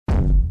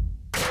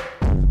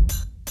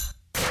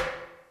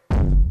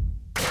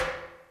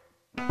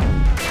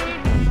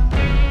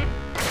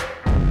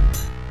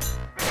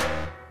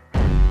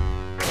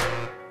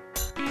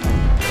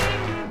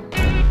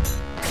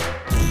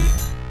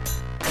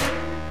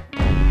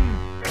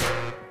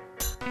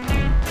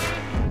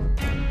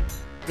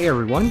Hey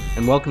everyone,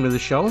 and welcome to the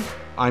show.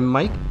 I'm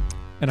Mike,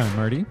 And I'm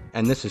Marty.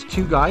 and this is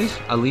Two Guys,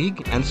 a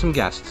League, and some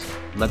guests.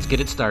 Let's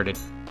get it started.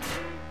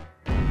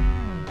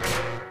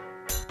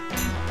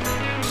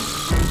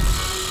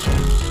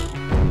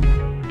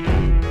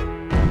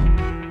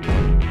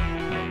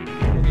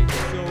 Okay,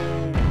 so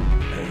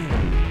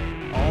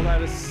all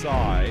that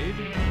aside,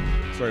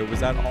 sorry, was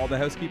that all the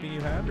housekeeping you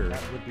had, or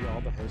That would be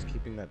all the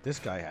housekeeping that this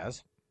guy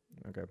has.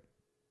 okay?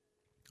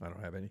 I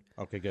don't have any.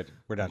 Okay, good.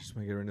 We're I done. just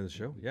want to get into the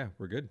show. Yeah,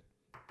 we're good.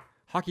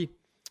 Hockey.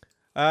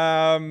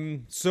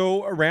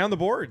 So around the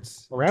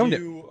boards.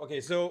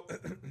 Okay, so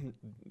do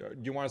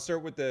you want to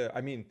start with the?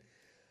 I mean,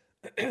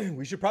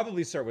 we should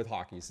probably start with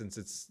hockey since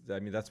it's. I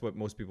mean, that's what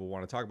most people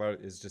want to talk about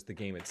is just the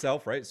game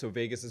itself, right? So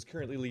Vegas is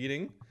currently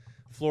leading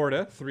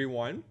Florida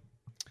 3-1.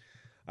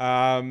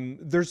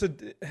 There's a.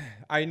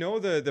 I know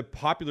the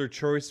popular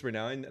choice right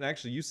now, and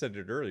actually you said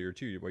it earlier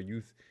too. Where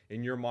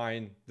in your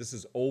mind, this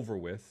is over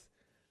with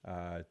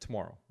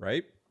tomorrow,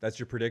 right? That's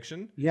your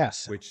prediction.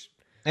 Yes. Which.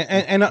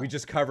 And We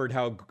just covered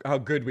how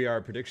good we are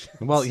at predictions.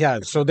 well, yeah,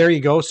 so there you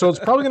go. So it's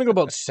probably going to go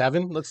about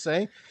 7, let's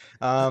say.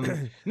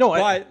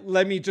 But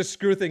let me just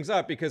screw things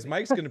up because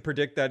Mike's going to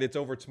predict that it's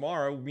over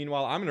tomorrow.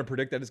 Meanwhile, I'm going to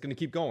predict that it's going to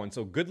keep going.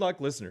 So good luck,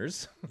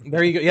 listeners.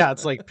 There you go. Yeah,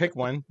 it's like pick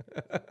one.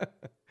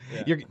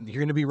 You're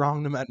going to be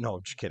wrong no matter.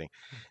 No, just kidding.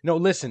 No,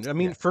 listen. I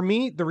mean, for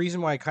me, the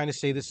reason why I kind of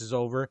say this is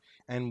over,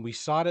 and we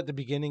saw it at the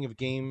beginning of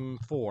Game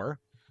 4.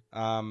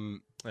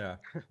 Yeah.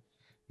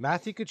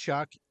 Matthew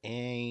Tkachuk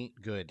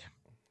ain't good.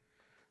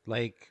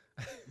 Like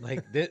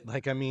this.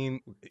 Like I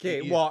mean.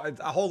 Okay. Well,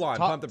 hold on.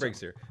 Top- Pump the brakes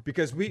here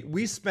because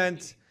we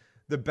spent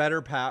the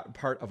better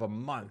part of a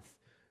month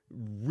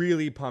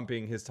really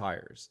pumping his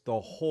tires the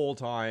whole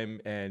time,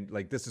 and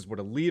like this is what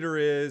a leader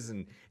is,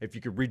 and if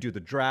you could redo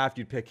the draft,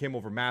 you'd pick him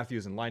over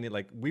Matthews and line it.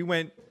 Like we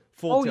went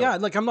full. Oh tilt. yeah,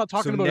 like I'm not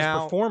talking So about now-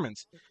 his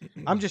performance.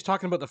 I'm just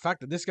talking about the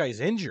fact that this guy is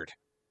injured.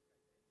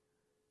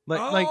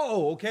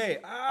 Okay.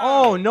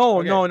 Oh no,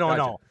 Okay, no.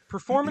 gotcha.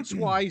 Performance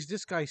wise,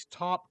 this guy's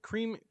top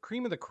cream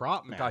of the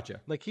crop, man.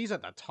 Gotcha. Like he's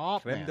at the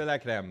top, Creme man. de la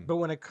creme. But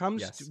when it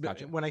comes Yes, to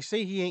gotcha. when I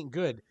say he ain't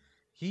good,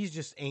 he's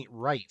just ain't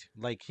right.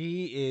 Like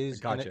he is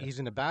Gotcha. he's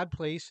in a bad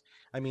place.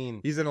 I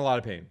mean, He's in a lot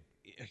of pain.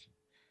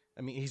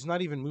 he's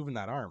not even moving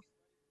that arm.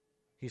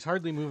 He's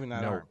hardly moving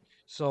that No. arm.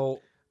 So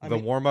The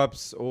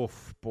warm-ups, oh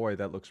boy,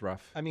 that looks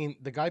rough. I mean,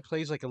 the guy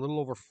plays like a little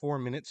over 4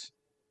 minutes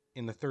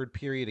in the third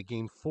period of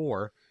Game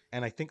 4,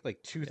 and I think like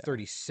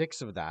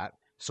 236 of that.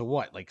 So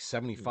what? Like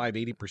 75,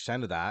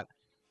 80% of that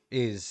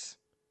is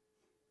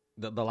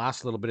the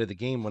last little bit of the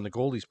game when the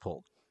goalie's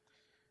pulled.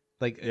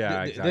 Like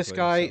Yeah, this exactly,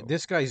 guy, so-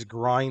 this guy's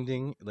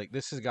grinding. Like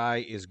guy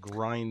is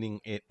grinding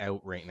it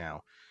out right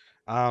now.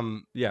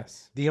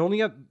 Yes. The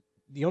only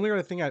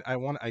other thing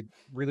I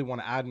really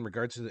want to add in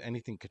regards to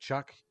anything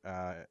Tkachuk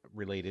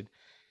related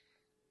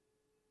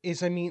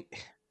is, I mean,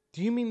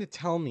 do you mean to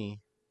tell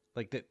me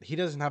like that he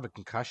doesn't have a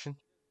concussion?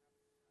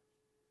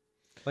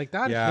 Like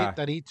that Yeah. hit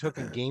that he took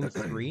in Game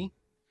 3,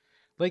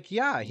 like he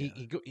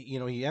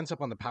ends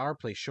up on the power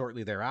play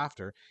shortly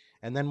thereafter,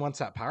 and then once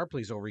that power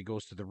play's over, he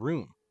goes to the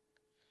room.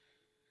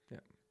 Yeah.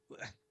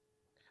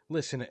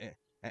 Listen,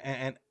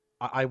 and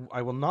I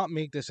will not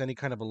make this any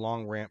kind of a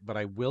long rant, but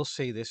I will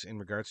say this in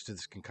regards to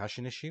this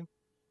concussion issue.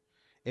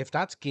 If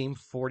that's Game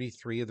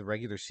 43 of the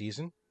regular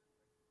season,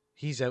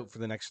 he's out for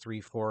the next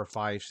 3, 4,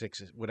 5,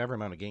 6, whatever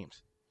amount of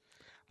games.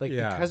 Like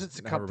because it's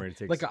a however couple. many it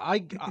takes.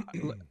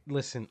 Like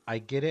listen, I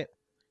get it.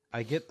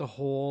 I get the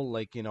whole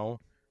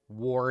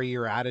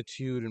warrior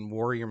attitude and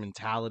warrior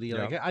mentality.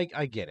 Yeah. Like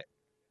I get it.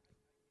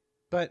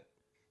 But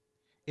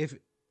if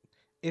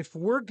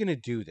we're gonna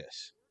do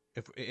this,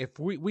 if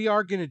we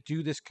are gonna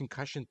do this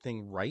concussion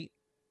thing right,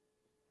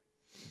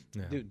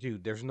 Yeah.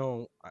 dude, there's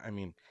no. I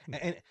mean,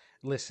 and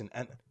listen,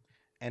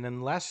 and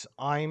unless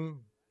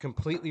I'm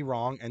completely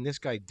wrong, and this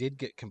guy did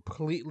get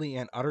completely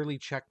and utterly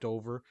checked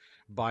over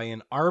by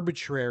an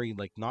arbitrary,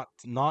 like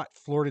not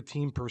Florida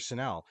team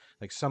personnel,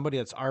 like somebody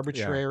that's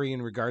arbitrary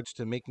in regards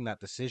to making that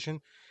decision,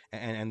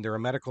 and they're a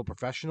medical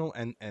professional,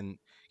 and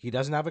he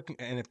doesn't have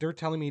and if they're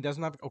telling me he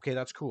doesn't have, okay,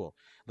 that's cool.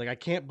 Like I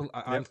can't,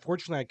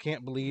 unfortunately, I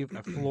can't believe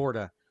a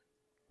Florida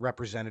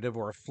representative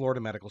or a Florida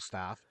medical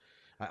staff.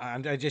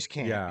 I just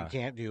can't. Yeah. You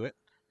can't do it.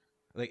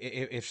 Like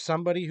if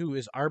somebody who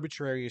is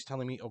arbitrary is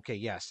telling me, okay,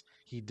 yes,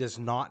 he does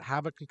not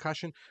have a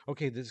concussion,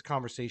 okay, this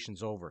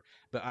conversation's over.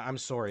 But I'm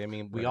sorry. I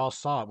mean, we all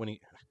saw it when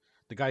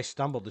the guy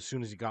stumbled as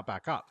soon as he got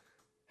back up.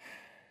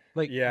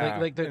 Like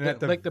And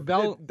the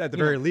bell at the you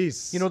know, very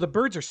least. the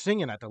birds are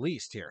singing at the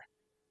least here.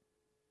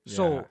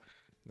 So Yeah,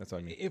 that's what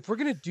I mean. if we're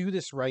gonna do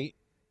this right,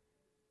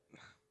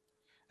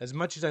 as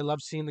much as I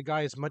love seeing the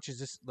guy, as much as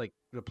this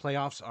the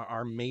playoffs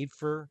are made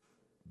for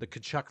the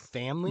Tkachuk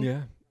family.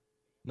 Yeah.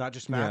 Not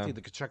just Matthew, Yeah.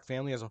 the Tkachuk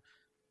family as a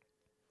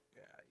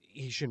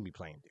he shouldn't be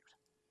playing,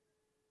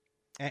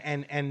 dude.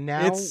 And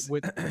now It's-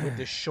 with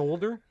the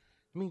shoulder,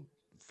 I mean,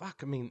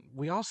 fuck. I mean,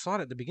 we all saw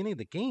it at the beginning of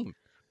the game.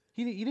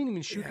 He didn't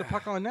even shoot the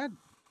puck on net.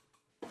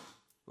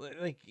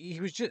 Like he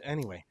was just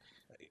anyway.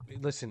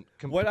 listen.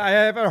 What I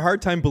have a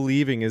hard time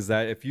believing is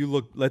that if you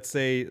look, let's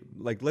say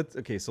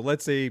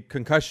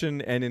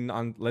concussion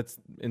and let's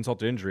insult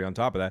to injury on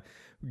top of that,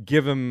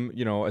 give him,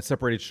 a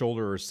separated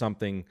shoulder or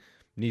something,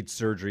 needs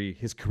surgery.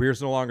 His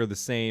career's no longer the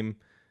same.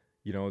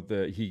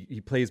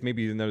 He plays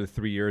maybe another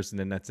 3 years and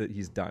then that's it.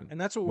 He's done. And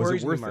that's what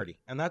worries me, Marty.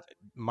 And that,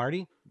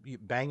 Marty, you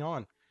bang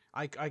on.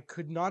 I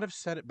could not have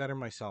said it better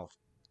myself.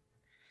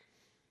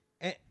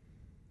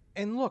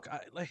 And look,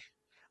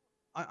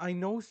 I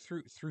know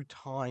through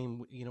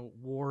time,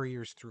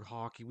 warriors through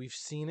hockey, we've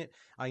seen it.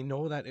 I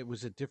know that it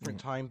was a different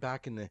time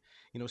back in the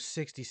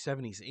 60s,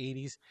 70s,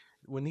 80s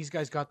when these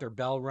guys got their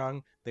bell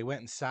rung. They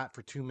went and sat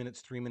for 2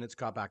 minutes, 3 minutes,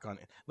 got back on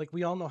it. Like,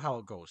 we all know how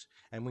it goes,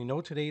 and we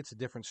know today it's a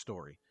different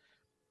story.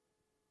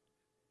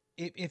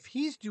 If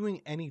he's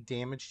doing any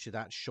damage to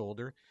that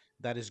shoulder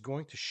that is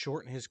going to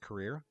shorten his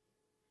career,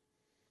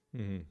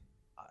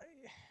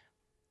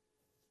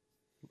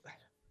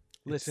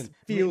 listen,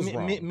 feels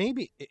wrong.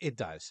 Maybe it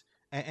does.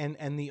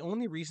 And the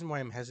only reason why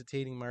I'm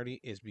hesitating, Marty,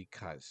 is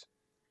because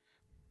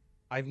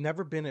I've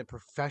never been a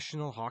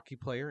professional hockey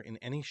player in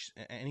any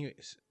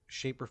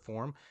shape or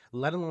form,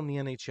 let alone the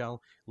NHL,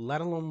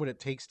 let alone what it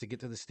takes to get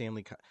to the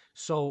Stanley Cup.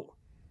 So,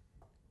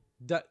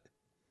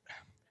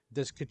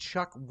 does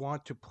Tkachuk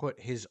want to put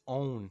his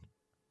own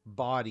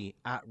body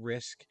at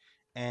risk?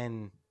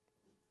 And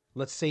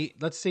let's say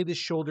this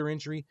shoulder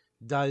injury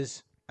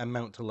does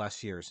amount to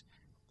less years.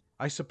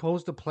 I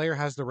suppose the player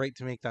has the right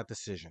to make that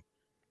decision.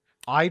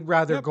 I'd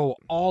rather go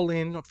all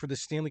in for the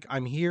Stanley.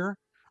 I'm here.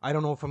 I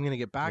don't know if I'm going to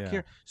get back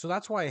here. So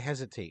that's why I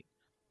hesitate.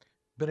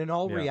 But in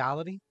all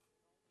reality,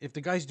 if the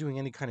guy's doing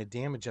any kind of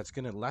damage that's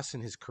going to lessen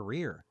his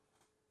career,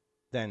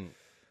 then...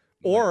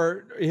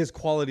 Or his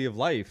quality of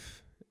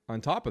life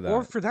on top of that.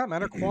 Or for that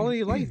matter,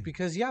 quality of life.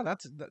 Because,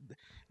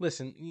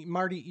 listen,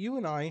 Marty, you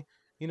and I,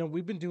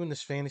 we've been doing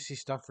this fantasy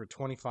stuff for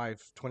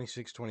 25,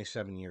 26,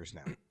 27 years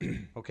now.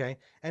 Okay?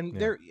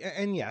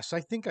 And yes,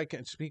 I think I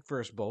can speak for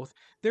us both.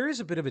 There is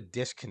a bit of a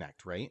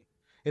disconnect, right?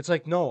 It's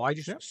like, no, I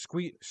just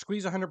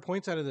squeeze 100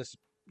 points out of this,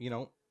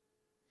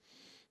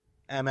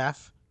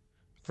 MF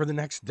for the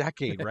next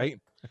decade, right?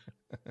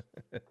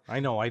 I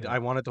know, I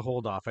wanted to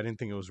hold off. I didn't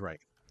think it was right.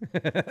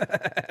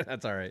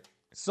 That's all right.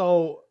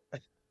 So,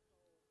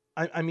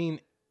 I mean,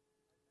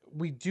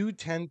 we do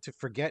tend to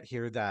forget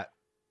here that,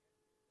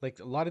 like,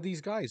 a lot of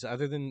these guys,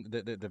 other than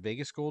the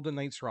Vegas Golden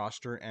Knights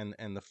roster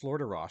and the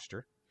Florida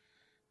roster,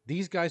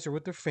 these guys are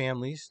with their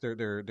families.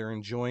 They're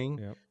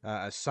enjoying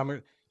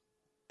summer,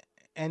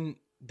 and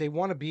they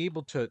want to be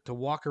able to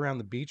walk around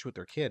the beach with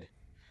their kid.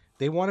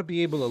 They want to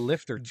be able to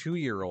lift their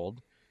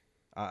 2-year-old,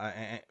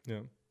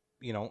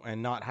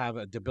 and not have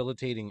a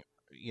debilitating,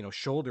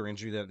 shoulder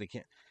injury that they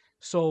can't.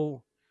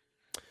 So,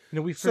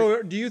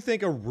 So do you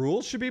think a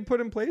rule should be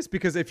put in place?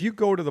 Because if you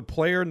go to the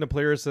player and the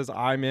player says,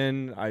 I'm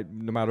in,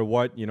 no matter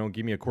what,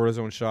 give me a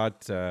cortisone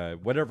shot,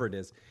 whatever it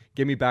is,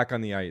 get me back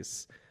on the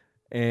ice.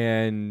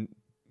 And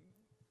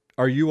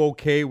are you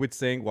okay with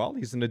saying, well,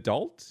 he's an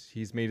adult,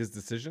 he's made his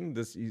decision,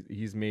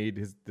 he's made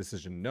his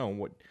decision known,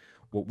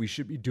 what we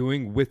should be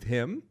doing with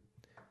him,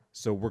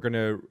 so we're going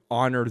to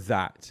honor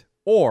that?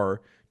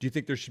 Or do you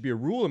think there should be a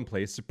rule in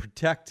place to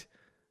protect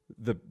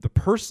the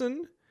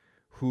person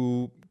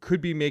who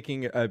could be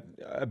making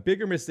a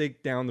bigger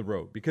mistake down the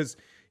road? Because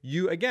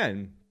you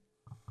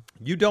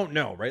don't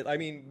know, right? I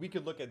mean, we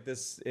could look at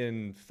this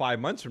in 5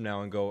 months from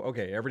now and go,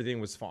 okay,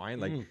 everything was fine.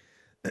 Like,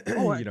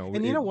 and you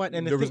know what?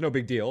 And there was no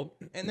big deal.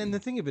 And then the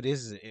thing of it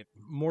is,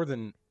 more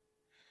than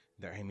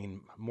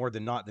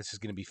not, this is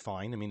going to be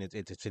fine. I mean,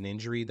 it's an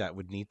injury that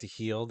would need to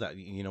heal, that,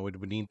 it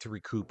would need to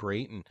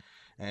recuperate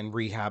and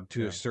rehab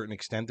to a certain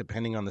extent,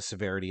 depending on the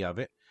severity of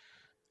it.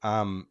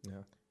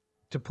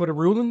 To put a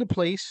rule into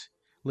place,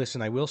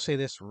 listen, I will say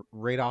this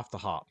right off the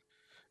hop,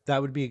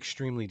 that would be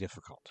extremely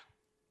difficult,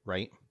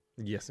 right?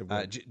 Yes, it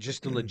would.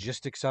 Just the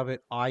logistics of it,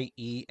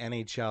 i.e.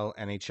 NHL,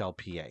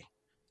 NHLPA.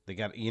 They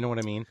got, you know what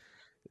I mean?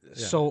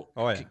 Yeah. So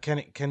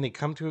can they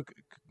come to a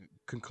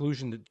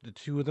conclusion, the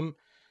two of them,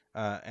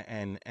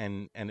 and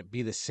it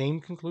be the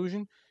same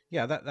conclusion?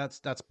 Yeah,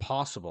 that's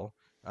possible.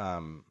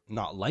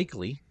 Not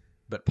likely,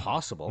 but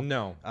possible.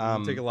 No,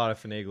 it'll take a lot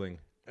of finagling.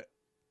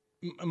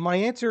 My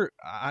answer,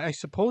 I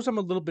suppose I'm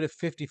a little bit of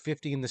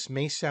 50-50, and this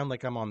may sound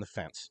like I'm on the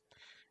fence.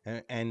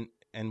 And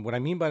what I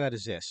mean by that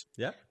is this.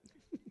 Yeah.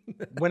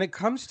 When it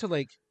comes to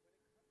like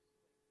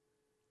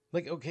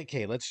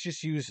okay, let's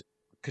just use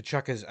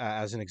Tkachuk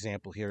as an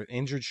example here.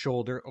 Injured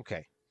shoulder,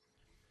 okay.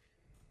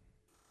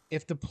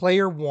 If the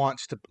player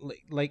wants to,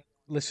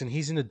 listen,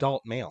 he's an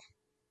adult male.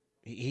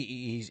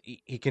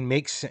 He can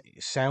make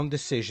sound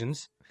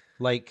decisions.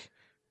 Like,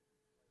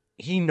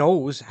 he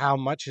knows how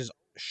much his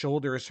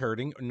shoulder is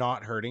hurting,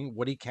 not hurting,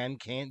 what he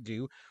can't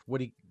do,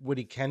 what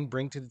he can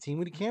bring to the team,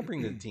 what he can't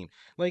bring to the team.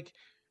 Like,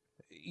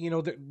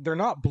 they're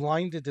not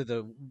blinded to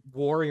the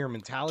warrior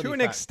mentality. To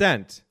an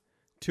extent.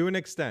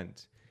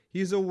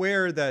 He's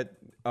aware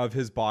of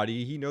his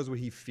body. He knows what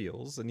he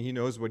feels, and he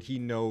knows what he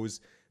knows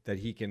that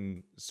he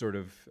can sort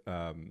of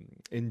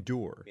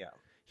endure. Yeah.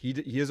 He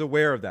is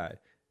aware of that.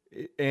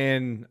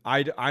 And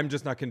I'm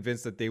just not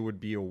convinced that they would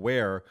be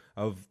aware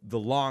of the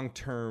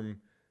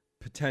long-term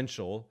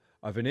potential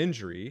of an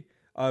injury,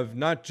 of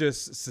not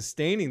just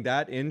sustaining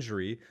that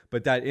injury,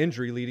 but that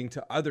injury leading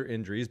to other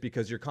injuries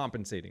because you're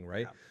compensating,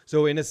 right? Yeah.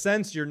 So in a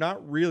sense, you're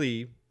not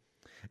really.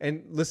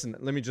 And listen,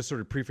 let me just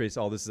sort of preface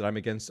all this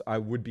that I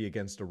would be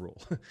against a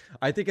rule.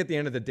 I think at the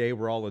end of the day,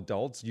 we're all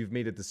adults. You've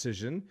made a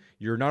decision.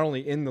 You're not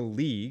only in the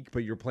league,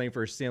 but you're playing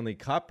for a Stanley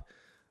Cup.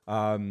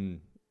 I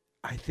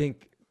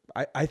think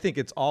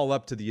it's all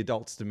up to the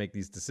adults to make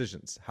these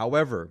decisions.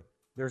 However,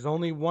 there's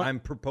only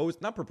one.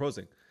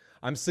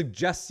 I'm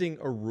suggesting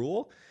a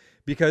rule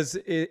because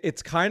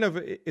it's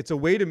a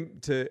way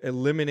to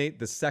eliminate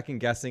the second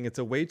guessing. It's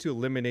a way to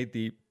eliminate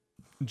the,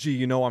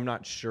 I'm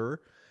not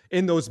sure,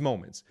 in those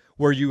moments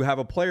where you have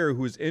a player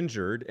who's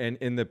injured and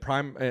in the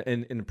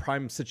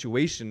prime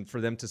situation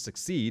for them to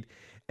succeed,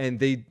 and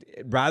they,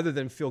 rather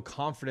than feel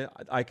confident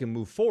I can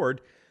move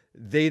forward,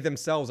 they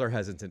themselves are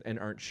hesitant and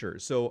aren't sure.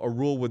 So a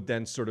rule would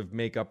then sort of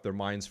make up their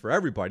minds for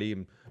everybody,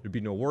 and there'd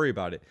be no worry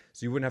about it.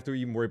 So you wouldn't have to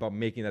even worry about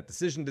making that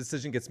decision.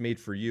 Decision gets made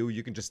for you.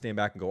 You can just stand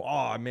back and go,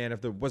 oh man,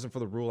 if there wasn't for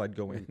the rule, I'd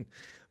go in.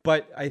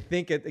 But I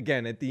think at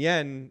the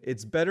end,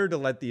 it's better to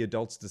let the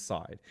adults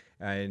decide.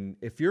 And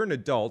if you're an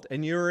adult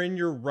and you're in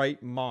your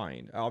right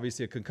mind,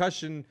 obviously a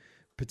concussion,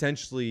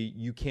 potentially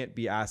you can't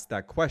be asked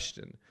that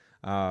question.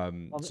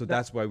 So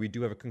that's why we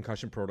do have a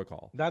concussion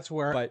protocol. That's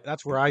where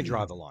I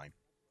draw the line.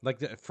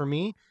 Like for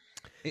me,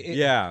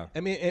 yeah.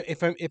 I mean,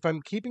 if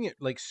I'm keeping it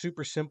like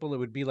super simple, it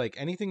would be like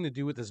anything to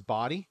do with his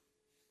body.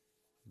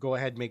 Go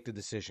ahead, make the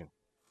decision.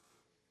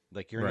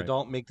 Like you're an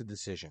adult, make the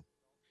decision.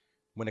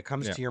 When it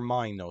comes to your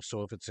mind, though,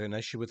 so if it's an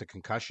issue with a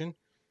concussion,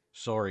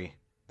 sorry,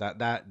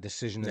 that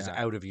decision is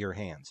out of your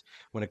hands.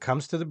 When it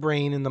comes to the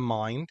brain and the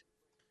mind,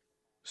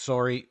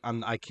 sorry,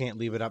 I can't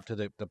leave it up to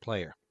the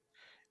player.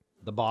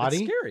 The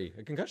body, it's scary.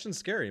 A concussion's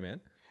scary,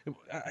 man.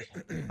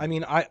 I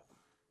mean,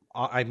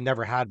 I've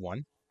never had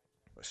one.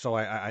 So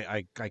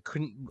I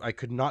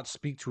could not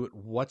speak to it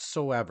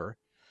whatsoever.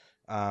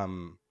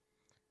 From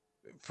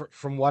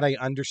what I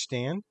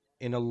understand,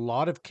 in a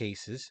lot of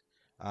cases,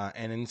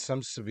 and in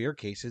some severe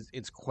cases,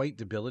 it's quite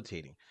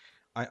debilitating.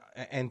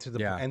 And to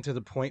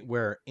the point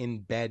where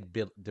in bed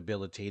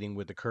debilitating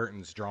with the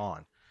curtains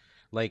drawn,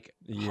 like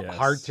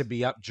hard to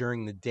be up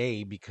during the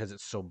day because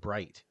it's so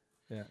bright.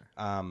 Yeah.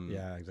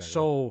 Exactly.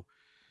 So,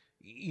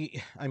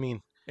 I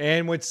mean.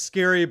 And what's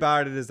scary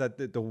about it is that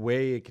the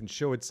way it can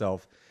show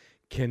itself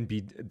can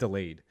be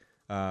delayed.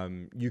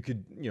 You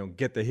could,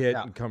 get the hit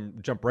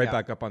and jump right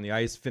back up on the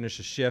ice, finish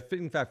a shift,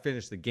 in fact,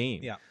 finish the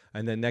game. Yeah.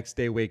 And then next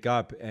day wake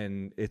up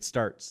and it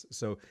starts.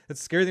 So that's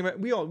the scary thing.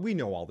 We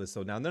know all this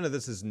though now. None of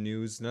this is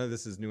news. None of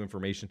this is new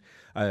information.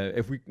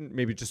 If we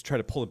maybe just try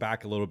to pull it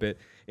back a little bit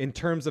in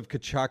terms of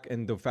Tkachuk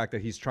and the fact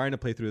that he's trying to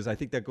play through this, I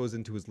think that goes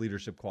into his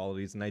leadership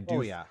qualities. And I do.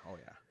 Oh yeah.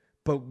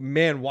 But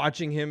man,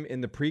 watching him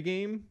in the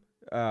pregame,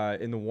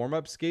 in the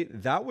warm-up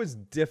skate, that was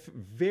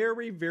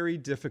very, very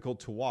difficult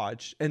to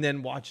watch. And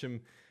then watch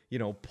him,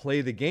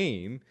 play the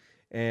game.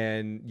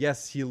 And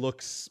yes, he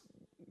looks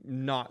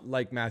not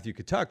like Matthew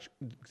Tkachuk.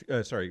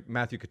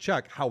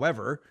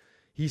 However,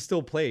 he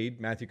still played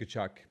Matthew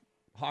Tkachuk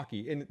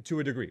hockey to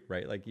a degree,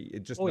 right? Like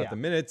the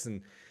minutes,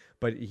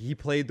 but he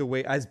played the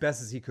way as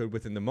best as he could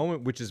within the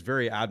moment, which is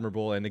very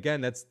admirable. And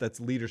again, that's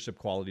leadership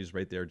qualities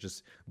right there,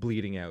 just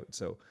bleeding out.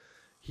 So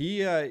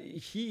he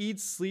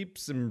eats,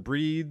 sleeps, and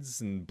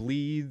breathes and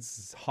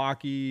bleeds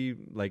hockey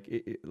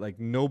like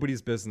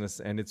nobody's business,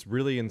 and it's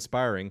really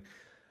inspiring.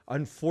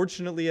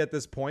 Unfortunately, at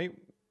this point,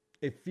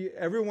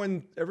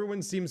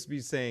 everyone seems to be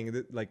saying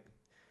that like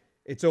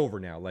it's over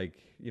now. Like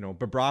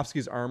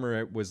Bobrovsky's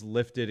armor was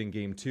lifted in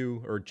Game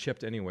 2 or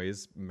chipped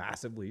anyways,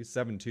 massively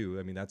 7-2.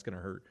 I mean that's gonna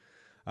hurt.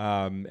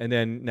 And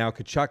then now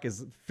Tkachuk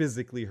is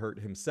physically hurt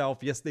himself.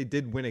 Yes, they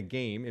did win a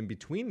game in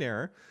between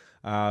there.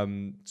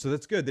 So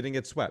that's good. They didn't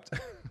get swept.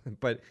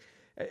 But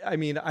I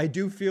mean, I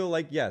do feel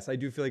like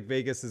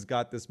Vegas has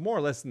got this more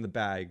or less in the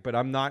bag, but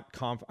I'm not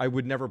I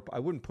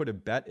wouldn't put a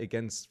bet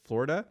against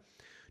Florida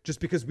just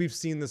because we've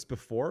seen this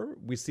before.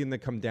 We've seen them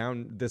come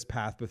down this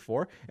path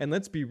before. And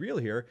let's be real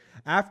here.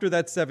 After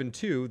that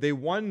 7-2, they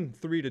won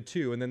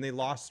 3-2 and then they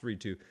lost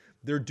 3-2.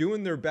 They're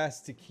doing their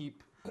best to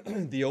keep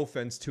the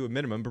offense to a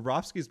minimum.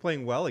 Bobrovsky's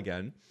playing well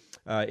again.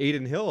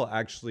 Adin Hill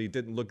actually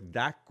didn't look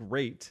that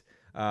great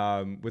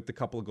with the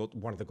couple of goals.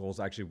 One of the goals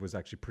was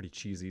pretty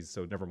cheesy,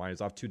 so never mind.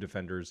 It's off two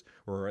defenders,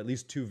 or at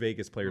least two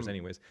Vegas players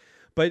anyways.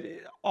 But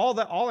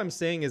all I'm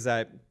saying is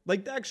that,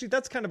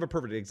 that's kind of a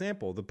perfect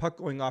example. The puck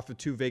going off of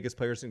two Vegas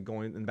players and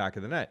going in the back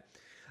of the net.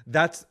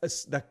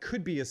 That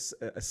could be a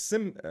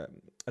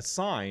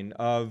sign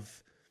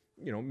of,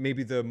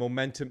 maybe the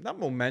momentum, not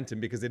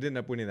momentum because they didn't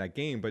end up winning that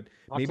game, but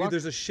maybe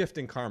there's a shift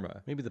in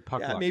karma. Maybe the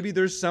puck luck. Maybe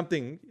there's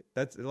something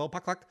that's a little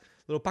puck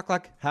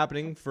luck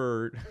happening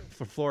for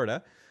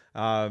Florida.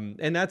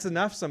 And that's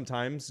enough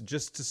sometimes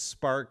just to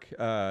spark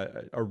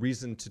a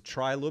reason to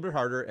try a little bit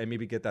harder and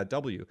maybe get that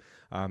W.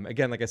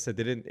 Again, like I said,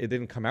 it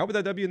didn't come out with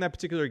that W in that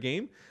particular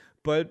game,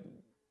 but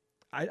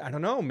I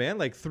don't know, man.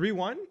 Like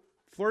 3-1,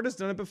 Florida's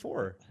done it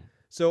before.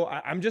 So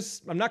I'm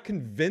not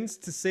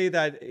convinced to say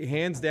that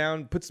hands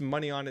down, put some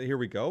money on it. Here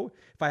we go.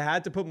 If I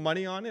had to put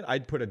money on it,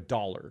 I'd put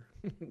 $1.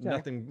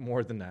 Nothing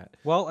more than that.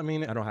 Well, I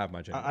mean, I don't have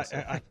much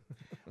anyway.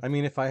 I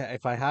mean, if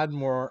I had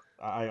more,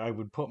 I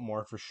would put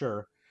more for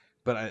sure.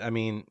 But I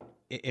mean,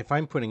 if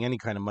I'm putting any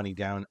kind of money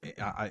down,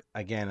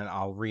 again, and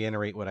I'll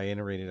reiterate what I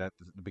iterated at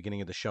the beginning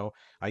of the show.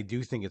 I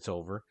do think it's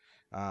over.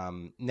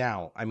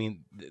 Now, I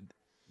mean,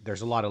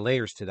 there's a lot of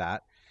layers to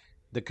that.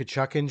 The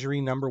Kachuk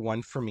injury, number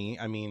one for me.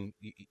 I mean,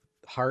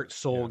 heart,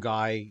 soul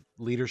guy,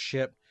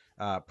 leadership,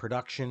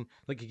 production.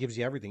 Like, it gives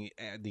you everything.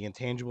 The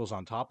intangibles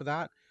on top of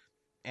that,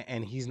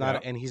 and he's not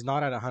at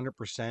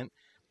 100%.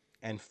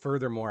 And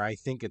furthermore, I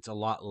think it's a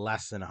lot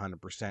less than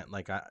 100%.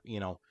 Like,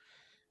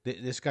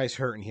 this guy's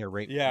hurting here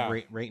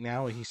right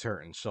now. He's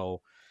hurting.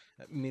 So,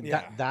 I mean,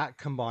 that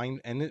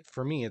combined, and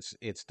for me,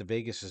 it's the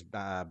Vegas'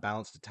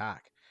 balanced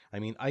attack. I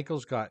mean,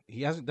 Eichel's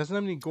doesn't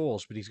have any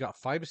goals, but he's got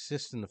 5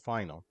 assists in the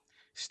final.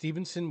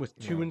 Stevenson with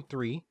 2 and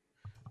 3,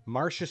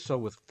 Marchessault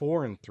with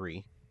 4 and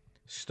 3,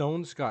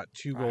 Stone's got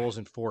 2 goals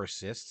and 4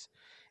 assists,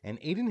 and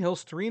Adin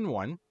Hill's 3 and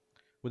 1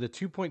 with a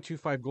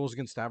 2.25 goals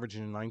against average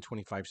and a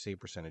 925 save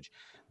percentage.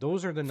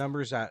 Those are the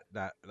numbers that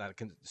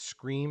can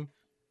scream,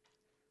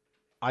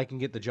 I can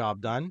get the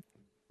job done.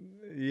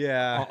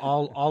 Yeah.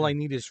 All I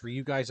need is for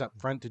you guys up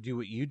front to do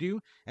what you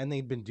do, and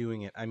they've been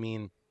doing it. I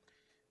mean,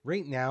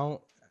 right now,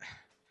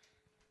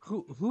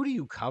 who do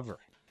you cover?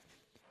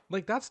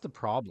 Like, that's the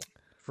problem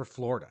for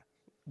Florida.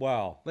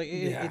 Wow. Like,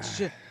 it's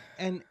just,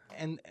 and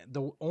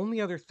the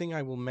only other thing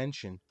I will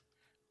mention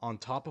on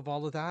top of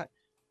all of that,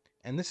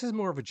 and this is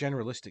more of a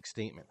generalistic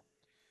statement,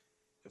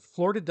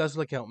 Florida does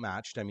look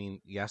outmatched. I mean,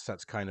 yes,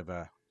 that's kind of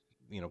a,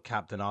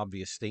 Captain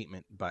Obvious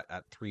statement, but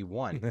at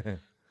 3-1.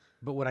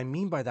 But what I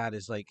mean by that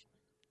is, like,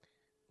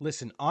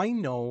 listen, I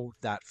know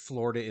that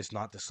Florida is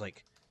not this,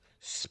 like,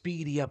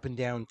 speedy up and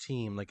down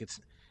team. Like,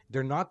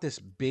 they're not this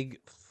big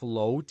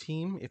flow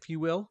team, if you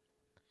will.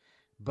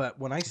 But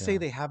when I say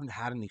they haven't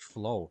had any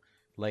flow,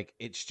 like,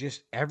 it's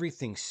just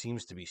everything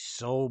seems to be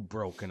so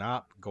broken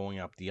up going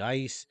up the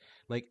ice.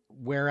 Like,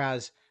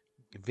 whereas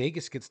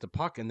Vegas gets the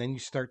puck, and then you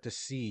start to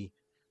see,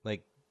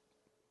 like,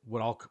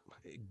 what all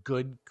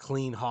good,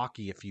 clean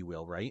hockey, if you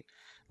will, right?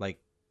 Like,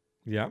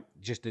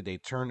 just did they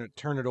turn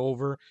it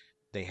over?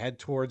 They head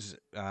towards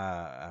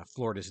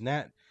Florida's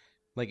net.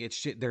 Like,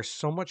 it's just, there's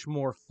so much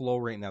more flow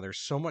right now. There's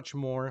so much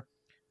more.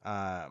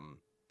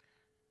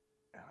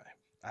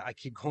 I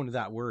keep going to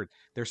that word.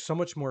 There's so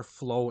much more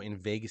flow in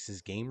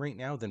Vegas's game right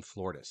now than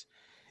Florida's.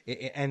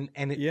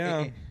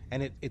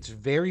 It's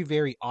very,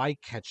 very eye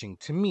catching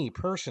to me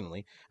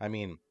personally. I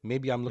mean,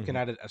 maybe I'm looking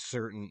at it a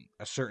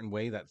certain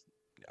way that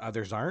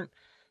others aren't,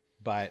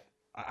 but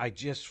I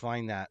just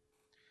find that,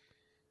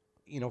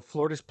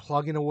 Florida's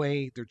plugging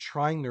away. They're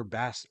trying their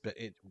best, but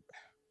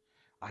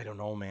I don't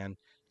know, man.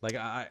 Like,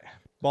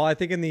 well, I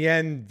think in the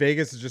end,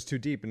 Vegas is just too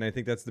deep, and I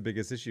think that's the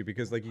biggest issue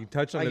because, like you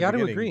touched on,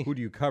 agree. Who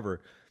do you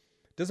cover?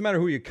 Doesn't matter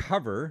who you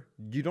cover,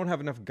 you don't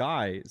have enough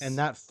guys. And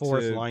that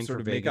fourth line for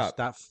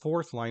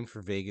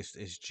Vegas,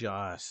 is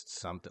just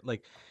something.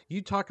 Like,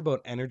 you talk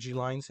about energy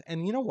lines,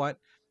 and you know what?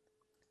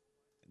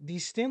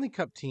 These Stanley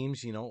Cup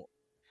teams,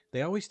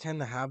 they always tend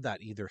to have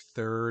that either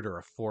third or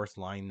a fourth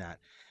line that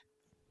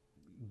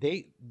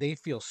they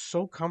feel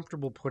so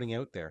comfortable putting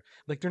out there.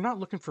 Like, they're not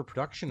looking for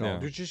production.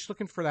 They're just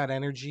looking for that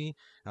energy,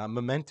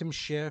 momentum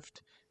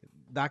shift,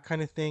 that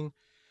kind of thing.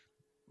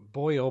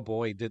 Boy, oh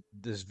boy,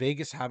 does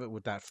Vegas have it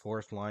with that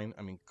fourth line.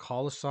 I mean,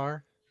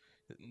 Colasar,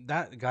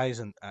 that guy's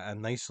a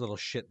nice little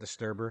shit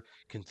disturber,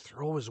 can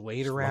throw his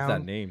weight around. Love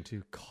that name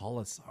too,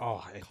 Colasar.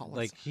 Oh, Colasar.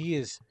 Like, he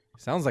is...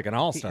 Sounds like an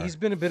all-star. He's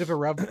been a bit of a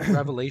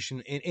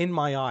revelation in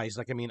my eyes.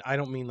 Like, I mean, I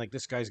don't mean like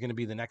this guy's going to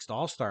be the next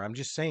all-star. I'm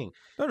just saying.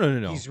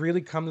 No. He's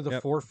really come to the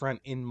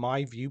forefront in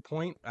my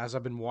viewpoint as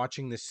I've been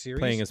watching this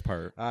series. Playing his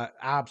part.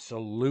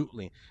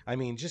 Absolutely. I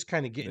mean, just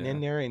kind of getting in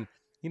there. And,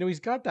 he's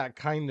got that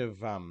kind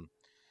of...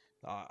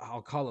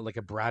 I'll call it like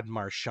a Brad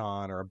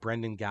Marchand or a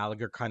Brendan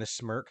Gallagher kind of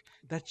smirk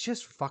that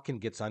just fucking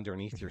gets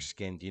underneath your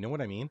skin. Do you know what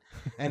I mean?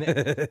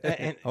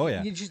 And oh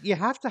yeah, you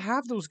have to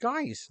have those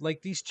guys.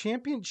 Like, these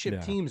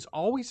championship teams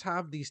always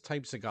have these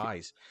types of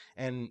guys.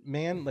 And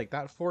man, like,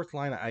 that fourth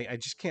line, I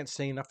just can't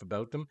say enough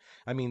about them.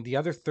 I mean, the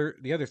other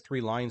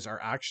 3 lines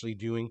are actually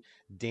doing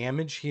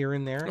damage here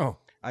and there. Oh.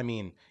 I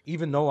mean,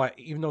 even though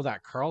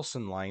that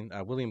Karlsson line,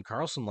 William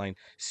Karlsson line,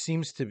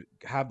 seems to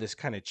have this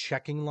kind of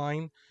checking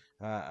line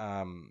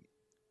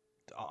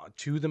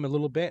to them a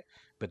little bit,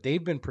 but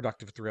they've been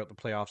productive throughout the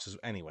playoffs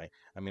anyway.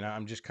 I mean,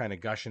 I'm just kind of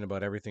gushing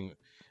about everything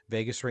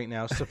Vegas right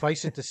now.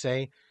 Suffice it to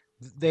say,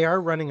 they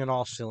are running on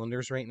all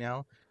cylinders right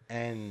now,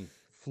 and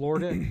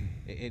Florida,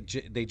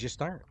 they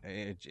just aren't.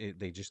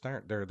 They just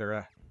aren't. They're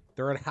at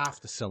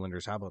half the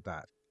cylinders. How about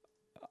that?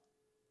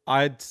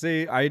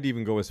 I'd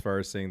even go as far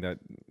as saying that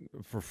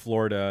for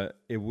Florida,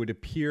 it would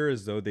appear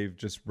as though they've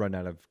just run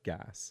out of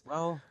gas.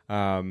 Well,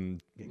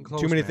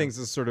 too many things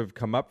have sort of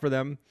come up for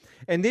them,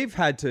 and they've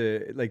had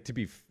to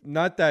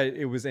not that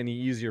it was any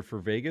easier for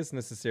Vegas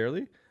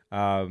necessarily,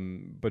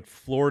 but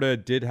Florida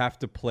did have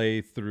to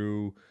play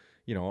through,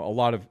 a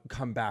lot of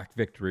comeback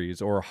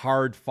victories or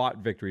hard fought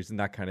victories and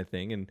that kind of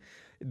thing. And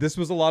this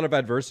was a lot of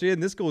adversity.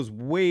 And this goes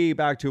way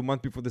back to a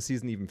month before the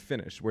season even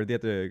finished, where they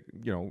had to,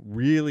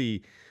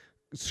 really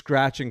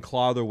scratch and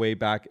claw their way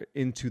back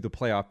into the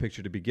playoff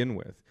picture to begin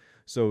with.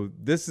 So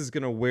this is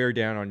going to wear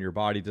down on your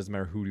body. Doesn't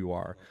matter who you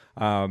are.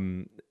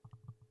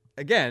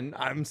 Again,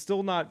 I'm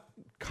still not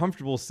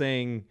comfortable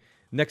saying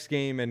next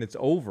game and it's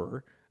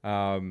over.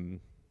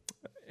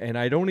 And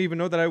I don't even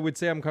know that I would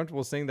say I'm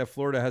comfortable saying that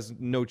Florida has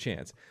no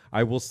chance.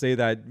 I will say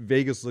that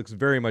Vegas looks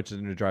very much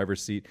in the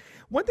driver's seat.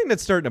 One thing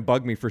that's starting to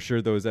bug me for sure,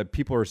 though, is that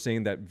people are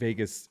saying that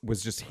Vegas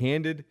was just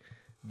handed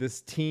this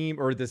team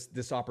or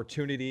this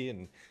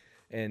opportunity.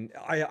 And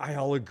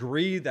I'll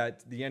agree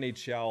that the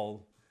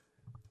NHL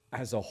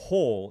as a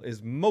whole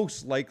is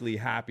most likely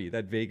happy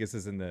that Vegas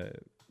is in the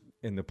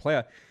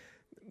playoff.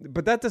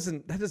 But that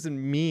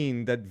doesn't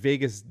mean that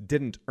Vegas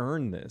didn't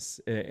earn this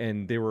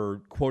and they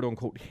were quote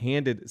unquote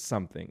handed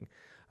something.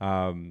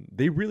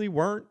 They really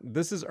weren't.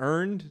 This is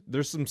earned.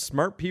 There's some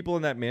smart people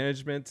in that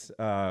management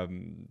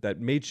that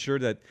made sure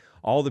that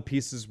all the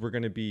pieces were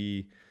going to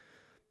be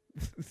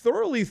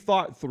thoroughly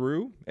thought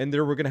through, and they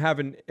were going to have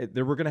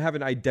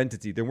an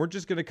identity. They weren't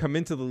just going to come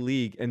into the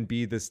league and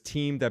be this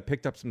team that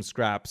picked up some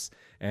scraps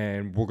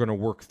and we're going to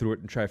work through it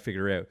and try to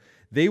figure it out.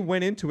 They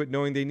went into it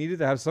knowing they needed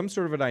to have some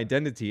sort of an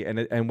identity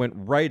and went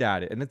right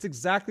at it. And that's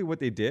exactly what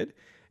they did.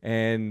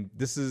 And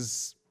this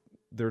is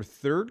their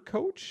third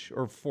coach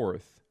or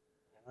fourth?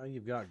 Now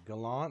you've got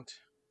Gallant,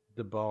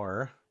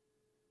 DeBoer,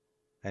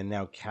 and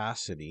now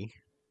Cassidy.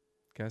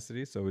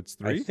 So it's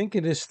three? I think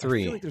it is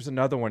three. I feel like there's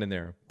another one in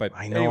there. But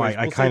I know,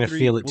 I kind of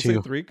feel it too.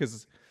 We'll say three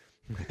because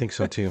I think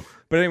so too.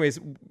 But anyways,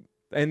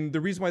 and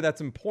the reason why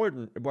that's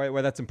important,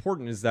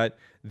 is that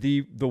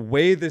the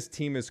way this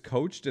team is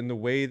coached and the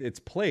way it's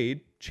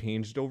played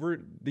changed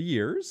over the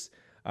years.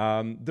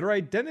 Their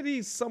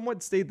identity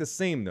somewhat stayed the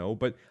same though,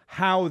 but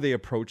how they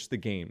approach the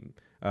game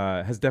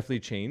has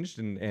definitely changed.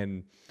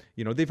 And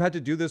they've had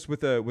to do this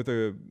with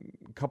a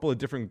couple of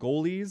different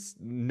goalies,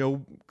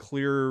 no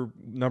clear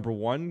number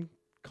one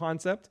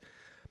concept.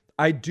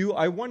 I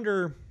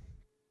wonder.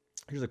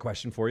 Here's a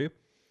question for you.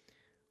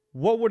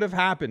 What would have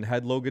happened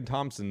had Logan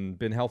Thompson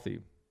been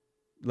healthy?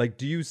 Like,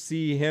 do you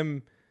see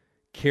him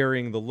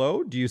carrying the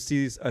load? Do you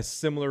see a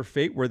similar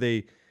fate where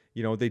they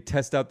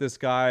test out this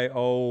guy?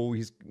 Oh,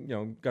 he's,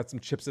 got some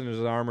chips in his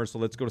armor, so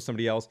let's go to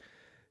somebody else.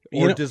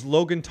 Or does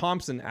Logan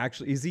Thompson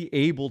is he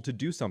able to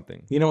do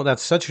something?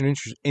 That's such an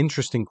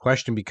interesting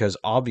question, because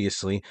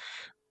obviously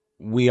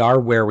we are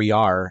where we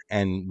are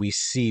and we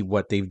see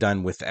what they've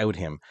done without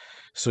him.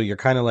 So you're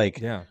kind of like,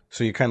 no,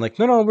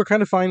 we're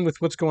kind of fine with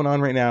what's going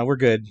on right now. We're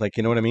good. Like,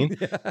 you know what I mean?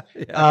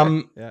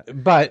 Yeah.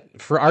 But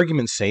for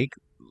argument's sake,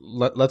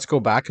 let's go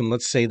back and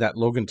let's say that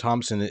Logan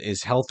Thompson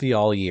is healthy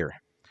all year.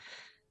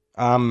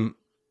 Given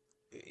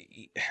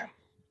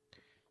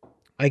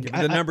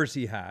the numbers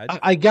he had,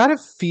 I gotta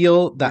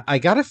feel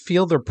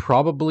they're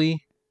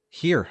probably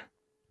here.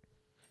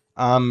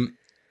 And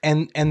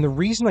the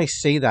reason I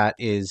say that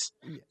is,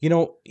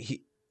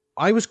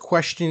 I was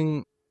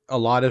questioning a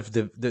lot of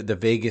the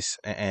Vegas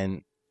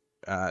and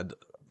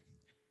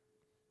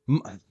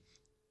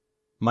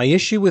my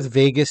issue with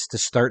Vegas to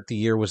start the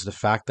year was the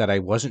fact that I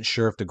wasn't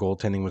sure if the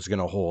goaltending was going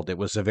to hold. It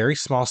was a very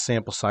small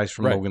sample size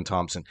from Logan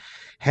Thompson.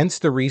 Hence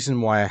the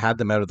reason why I had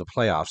them out of the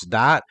playoffs.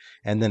 That,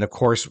 and then of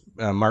course,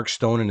 Mark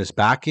Stone and his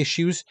back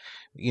issues,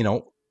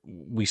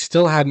 we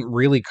still hadn't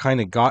really kind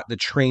of got the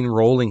train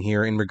rolling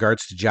here in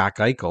regards to Jack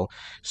Eichel.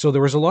 So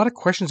there was a lot of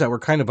questions that were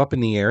kind of up in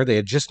the air. They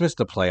had just missed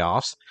the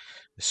playoffs.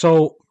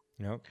 So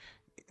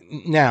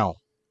now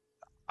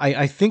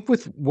I think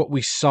with what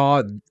we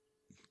saw,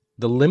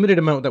 the limited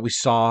amount that we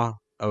saw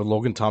of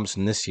Logan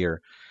Thompson this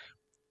year,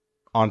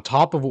 on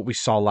top of what we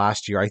saw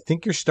last year, I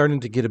think you're starting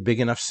to get a big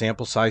enough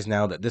sample size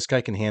now that this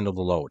guy can handle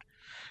the load.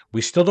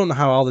 We still don't know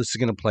how all this is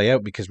going to play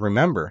out, because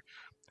remember,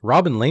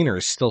 Robin Lehner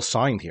is still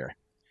signed here.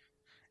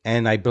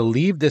 And I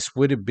believe this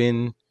would have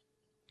been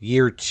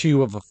year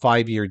 2 of a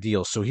 5-year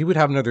deal. So he would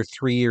have another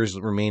 3 years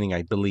remaining,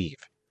 I believe.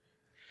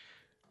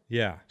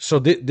 Yeah. So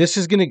this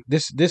is going to,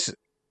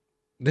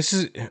 this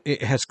is,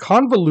 it has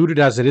convoluted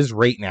as it is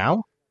right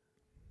now.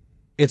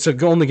 It's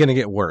only going to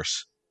get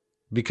worse,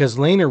 because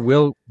Lehner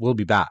will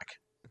be back.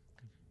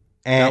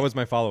 And that was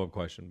my follow-up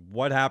question.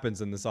 What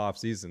happens in this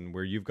offseason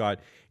where you've got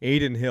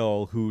Adin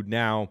Hill, who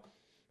now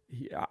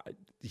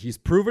he's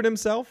proven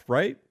himself,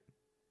 right?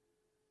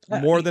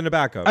 More than a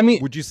backup. I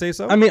mean, would you say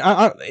so? I mean,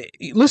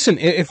 listen,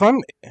 if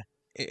I'm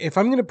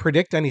going to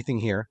predict anything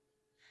here,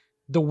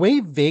 the way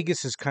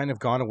Vegas has kind of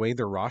gone away,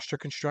 their roster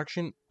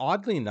construction,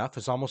 oddly enough,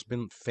 has almost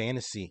been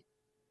fantasy,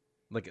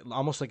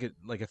 almost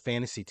like a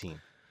fantasy team.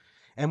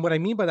 And what I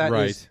mean by that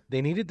is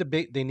they needed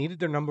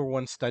their number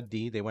one stud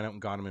D. They went out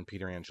and got him in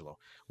Pietrangelo.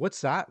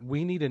 What's that?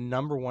 We need a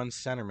number one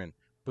centerman.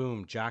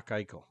 Boom, Jack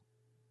Eichel.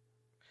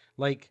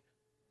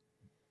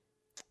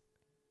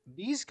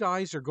 These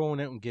guys are going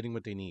out and getting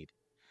what they need.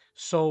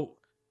 So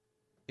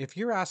if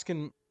you're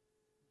asking,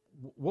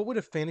 what would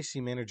a fantasy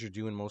manager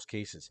do in most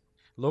cases?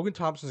 Logan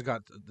Thompson's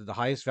got the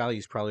highest value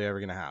he's probably ever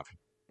going to have.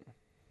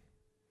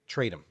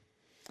 trade him.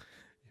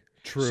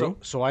 True.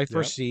 So I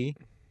foresee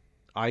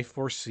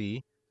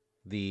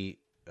the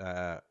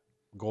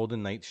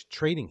Golden Knights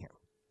trading him.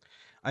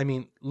 I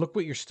mean, look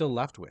what you're still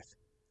left with: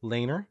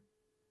 Lehner,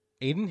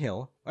 Aiden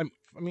Hill. I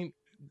mean,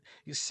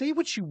 you say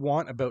what you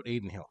want about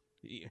Aiden Hill,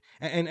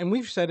 and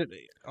we've said it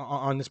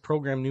on this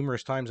program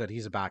numerous times that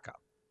he's a backup,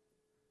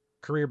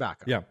 career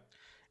backup. Yeah.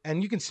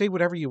 And you can say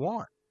whatever you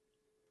want.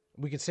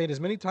 We can say it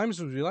as many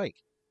times as we like.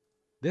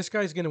 This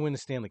guy's going to win the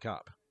Stanley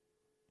Cup.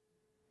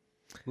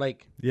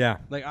 Yeah.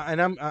 And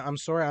I'm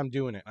sorry, I'm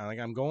doing it.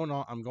 I'm going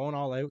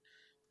all out.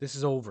 This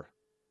is over.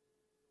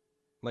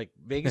 Like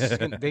Vegas is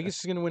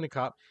going to win a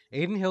cup.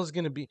 Aiden Hill's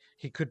going to be.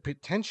 He could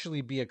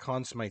potentially be a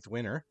Conn Smythe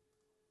winner.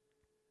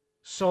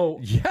 So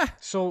Yeah.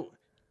 So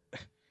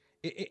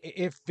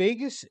if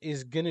Vegas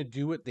is going to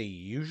do what they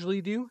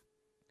usually do,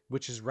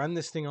 which is run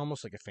this thing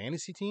almost like a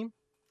fantasy team,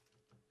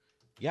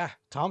 yeah,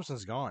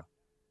 Thompson's gone,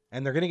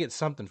 and they're going to get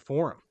something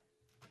for him.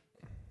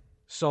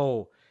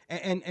 So.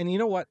 And you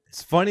know what?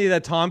 It's funny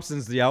that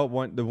Thompson's the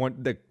one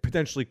that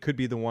potentially could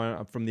be the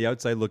one from the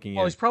outside looking in.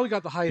 Oh, he's probably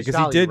got the highest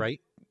Because value,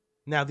 right?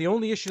 Now, the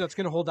only issue that's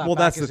going to hold that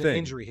back is an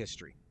injury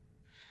history.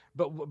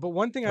 But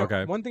one thing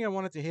I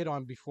wanted to hit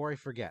on before I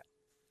forget,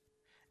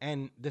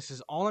 and this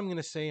is all I'm going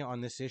to say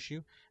on this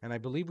issue, and I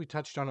believe we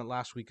touched on it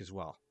last week as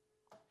well.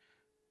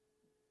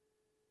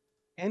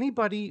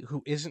 Anybody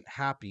who isn't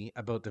happy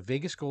about the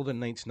Vegas Golden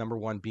Knights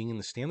 #1 being in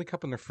the Stanley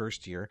Cup in their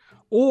first year,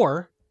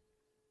 or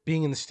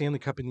being in the Stanley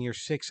Cup in year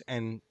 6,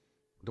 and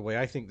the way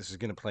I think this is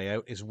going to play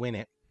out is win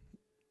it.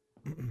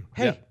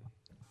 Hey,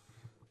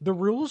 The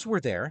rules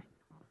were there.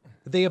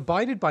 They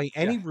abided by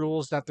any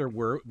rules that there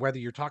were, whether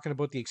you're talking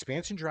about the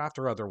expansion draft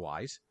or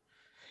otherwise.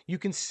 You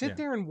can sit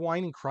there and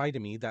whine and cry to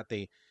me that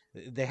they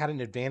had an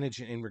advantage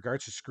in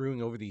regards to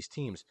screwing over these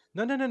teams.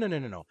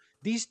 No.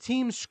 These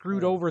teams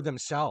screwed over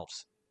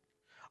themselves.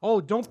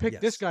 Oh, don't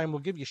pick this guy and we'll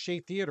give you Shea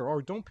Theodore.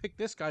 Or don't pick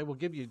this guy, we'll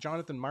give you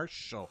Jonathan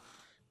Marchessault.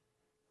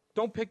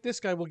 Don't pick this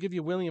guy, we'll give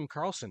you William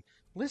Karlsson.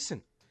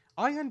 Listen,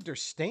 I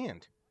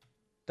understand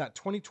that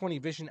 2020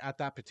 vision at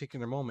that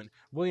particular moment.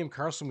 William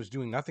Karlsson was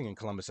doing nothing in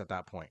Columbus at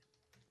that point.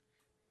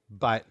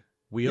 But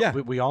we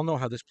all know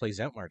how this plays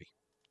out, Marty.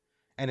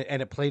 And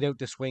it played out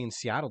this way in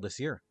Seattle this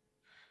year.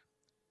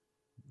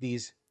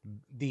 These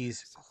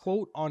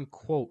quote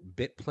unquote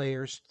bit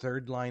players,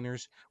 third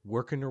liners,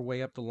 working their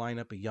way up the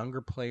lineup, a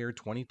younger player,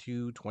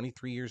 22,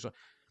 23 years old.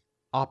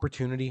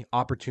 Opportunity.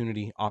 I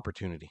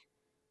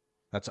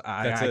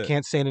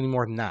can't say it any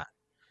more than that.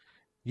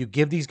 You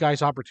give these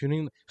guys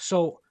opportunity.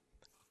 So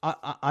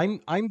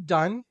I'm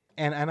done,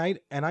 and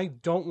I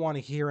don't want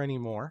to hear any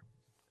more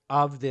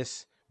of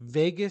this.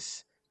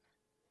 Vegas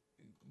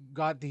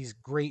got these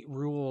great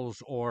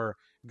rules or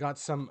got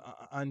some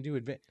undue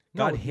advantage.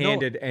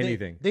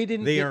 Anything. They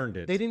didn't. They earned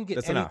it. They didn't get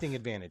That's anything enough.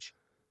 advantage.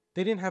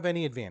 They didn't have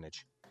any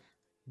advantage.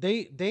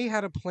 They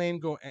had a plan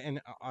go, and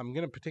I'm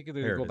going to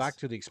particularly go back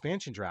to the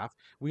expansion draft.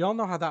 We all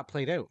know how that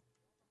played out.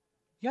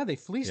 Yeah, they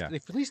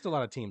fleeced a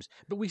lot of teams,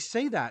 but we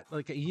say that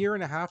like a year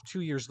and a half,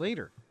 2 years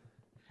later.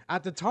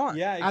 At the time,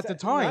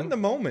 not in the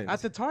moment.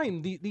 At the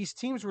time, these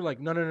teams were like,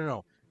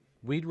 no.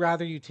 We'd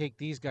rather you take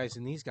these guys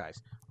than these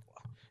guys.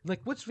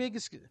 Like, what's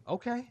Vegas?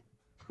 Okay,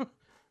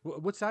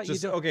 what's that?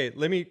 Okay,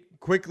 let me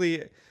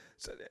quickly.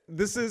 So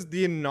this is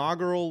the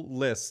inaugural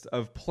list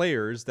of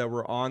players that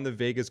were on the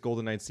Vegas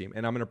Golden Knights team,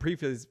 and I'm going to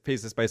preface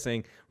this by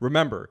saying,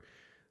 remember,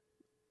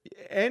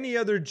 any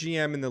other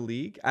GM in the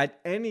league at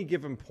any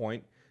given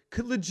point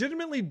could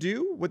legitimately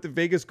do what the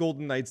Vegas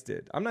Golden Knights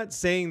did. I'm not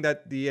saying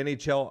that the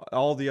NHL,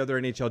 all the other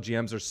NHL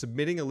GMs are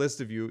submitting a list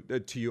of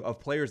to you of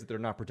players that they're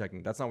not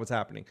protecting. That's not what's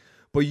happening.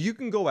 But you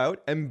can go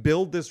out and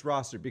build this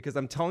roster, because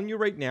I'm telling you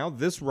right now,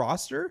 this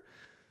roster,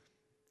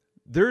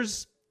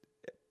 there's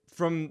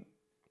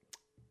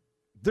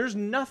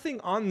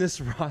nothing on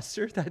this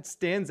roster that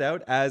stands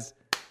out as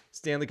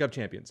Stanley Cup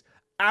champions.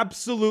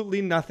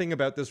 Absolutely nothing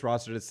about this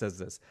roster that says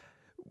this.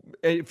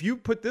 If you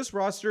put this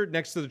roster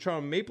next to the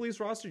Toronto Maple Leafs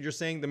roster, you're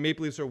saying the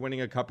Maple Leafs are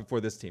winning a cup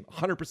before this team.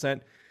 100%,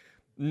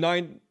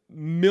 9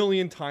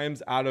 million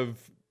times out of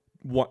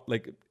what?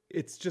 Like,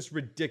 it's just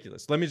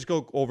ridiculous. Let me just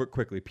go over it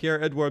quickly.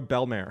 Pierre-Edouard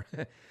Bellemare.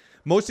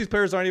 Most of these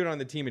players aren't even on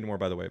the team anymore,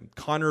 by the way.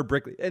 Connor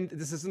Brickley. And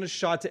this isn't a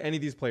shot to any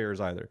of these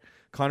players either.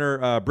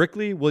 Connor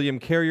Brickley, William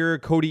Carrier,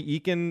 Cody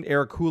Eakin,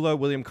 Eric Hula,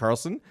 William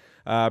Karlsson,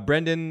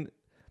 Brendan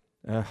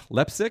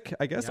Lepsic,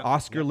 I guess,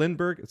 Oscar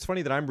Lindbergh. It's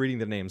funny that I'm reading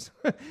the names.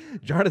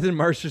 Jonathan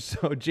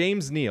Marchessault,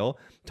 James Neal,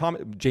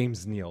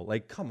 James Neal.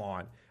 Like, come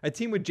on. A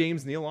team with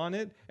James Neal on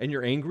it, and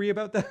you're angry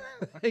about that?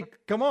 Like,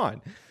 come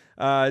on.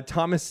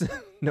 Thomas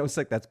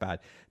Nosek, that's bad.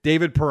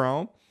 David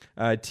Perron,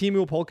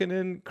 Timu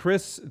Polkinen,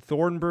 Chris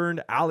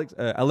Thornburn,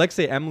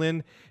 Alexei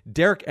Emlin,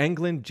 Derek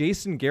Englund,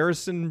 Jason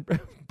Garrison,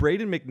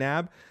 Braden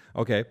McNabb.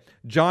 Okay.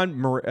 John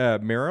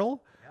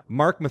Merrill,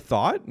 Mark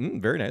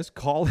Mathot, very nice.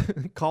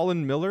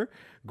 Colin Miller,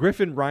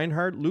 Griffin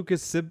Reinhardt,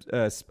 Lucas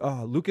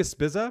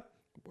Spiza.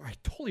 I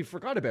totally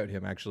forgot about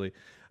him, actually.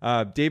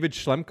 David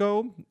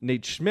Schlemko,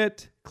 Nate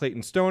Schmidt,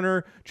 Clayton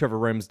Stoner, Trevor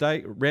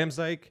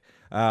Ramsdyke,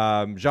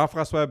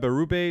 Jean-Francois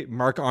Berube,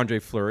 Marc-Andre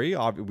Fleury.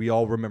 We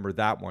all remember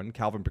that one.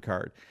 Calvin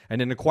Pickard.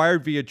 And then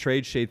acquired via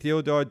trade Shea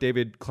Theodore,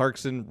 David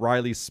Clarkson,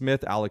 Riley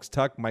Smith, Alex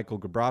Tuck, Michael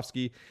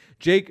Gabrowski,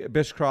 Jake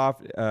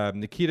Bishcroft,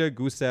 Nikita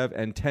Gusev,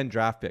 and 10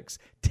 draft picks.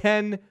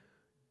 10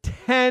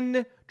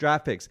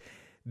 draft picks.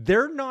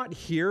 They're not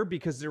here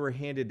because they were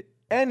handed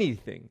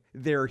anything.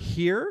 They're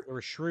here. They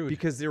were shrewd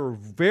because they were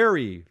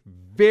very,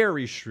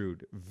 very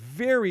shrewd,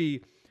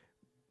 very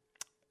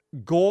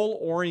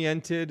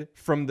goal-oriented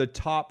from the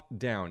top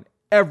down.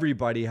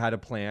 Everybody had a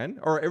plan,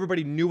 or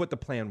everybody knew what the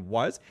plan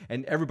was,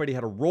 and everybody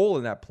had a role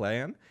in that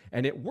plan,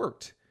 and it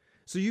worked.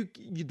 So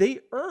they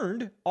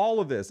earned all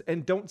of this.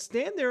 And don't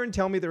stand there and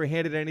tell me they were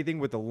handed anything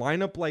with a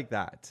lineup like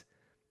that.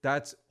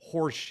 That's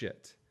horse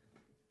shit.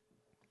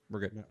 We're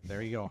good.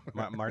 There you go.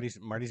 Marty's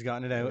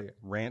gotten it out.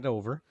 Rant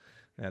over.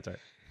 That's right.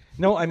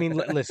 No, I mean,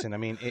 listen. I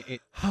mean,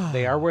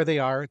 they are where they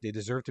are. They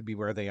deserve to be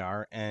where they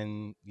are.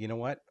 And you know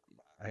what?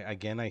 I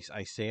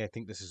say I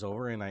think this is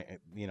over. And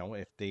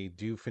if they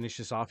do finish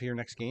this off here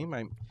next game,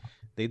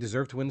 they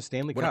deserve to win the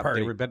Stanley Cup.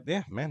 Party. They were better.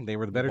 Yeah, man, they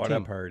were the better what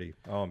team. What a party!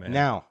 Oh man.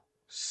 Now,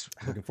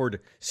 looking forward to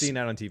seeing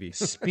that on TV.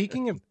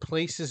 Speaking of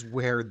places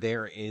where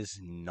there is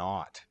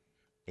not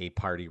a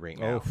party right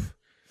now.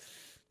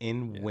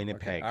 In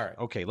Winnipeg.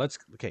 Okay, all right.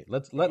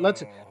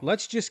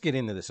 Let's just get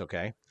into this,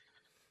 okay?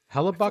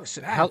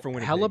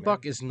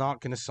 Hellebuck is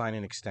not going to sign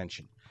an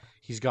extension.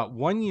 He's got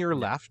 1 year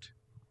left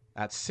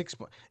at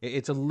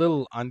it's a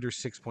little under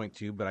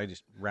 6.2, but I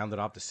just rounded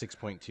off to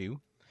 6.2.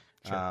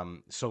 Sure.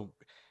 So,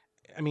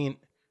 I mean,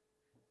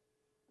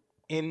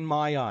 in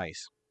my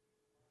eyes,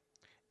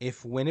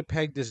 if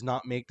Winnipeg does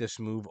not make this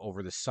move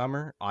over the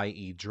summer,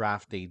 i.e.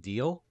 draft a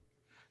deal,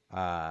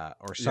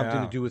 or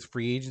something to do with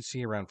free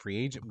agency, around free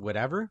agent,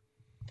 whatever,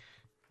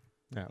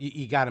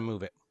 you got to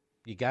move it.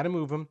 You got to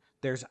move him.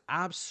 There's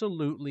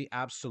absolutely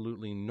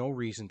no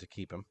reason to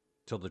keep him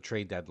till the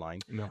trade deadline.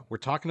 No. We're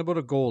talking about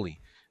a goalie.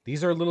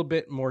 These are a little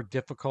bit more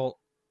difficult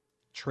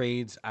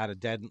trades at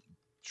a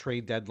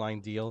trade deadline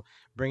deal.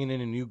 Bringing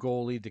in a new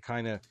goalie to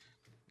kind of,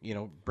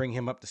 bring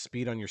him up to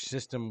speed on your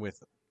system with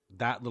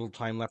that little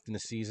time left in the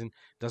season.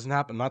 Doesn't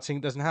happen. I'm not saying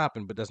it doesn't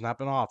happen, but doesn't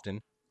happen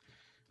often.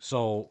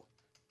 So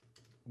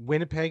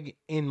Winnipeg,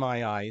 in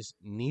my eyes,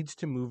 needs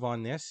to move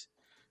on this.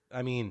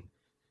 I mean,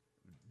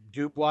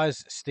 Dubois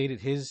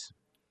stated his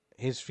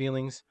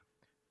feelings.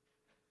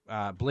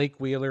 Blake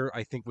Wheeler,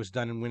 I think, was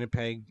done in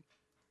Winnipeg.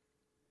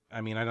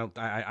 I mean,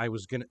 I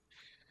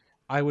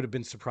would have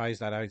been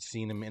surprised that I'd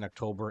seen him in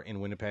October in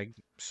Winnipeg.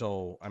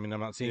 So, I mean, I'm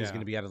not saying he's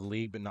going to be out of the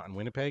league, but not in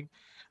Winnipeg.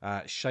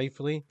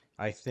 Scheifele,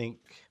 I think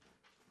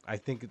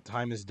the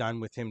time is done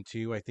with him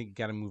too. I think you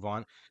got to move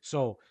on.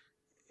 So,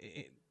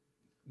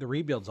 the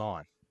rebuild's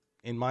on,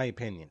 in my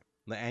opinion,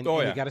 and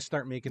you got to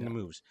start making the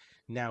moves.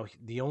 Now,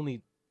 the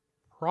only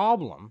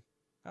problem,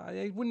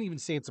 I wouldn't even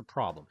say it's a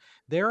problem.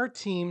 There are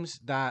teams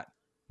that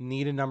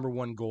need a number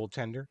one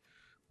goaltender.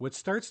 What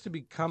starts to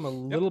become a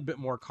little bit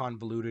more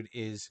convoluted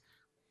is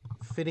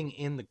fitting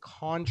in the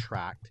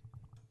contract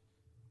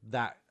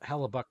that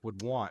Hellebuck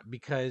would want,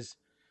 because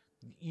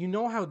you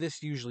know how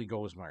this usually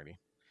goes, Marty.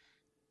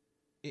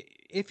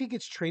 If he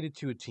gets traded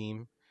to a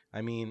team,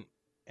 I mean,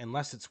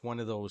 unless it's one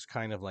of those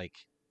kind of like,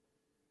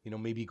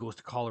 maybe he goes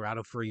to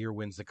Colorado for a year,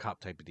 wins the cup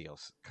type of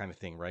deals kind of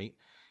thing, right?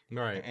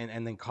 Right.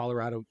 And then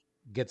Colorado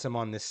gets him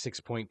on this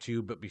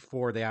 6.2, but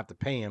before they have to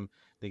pay him,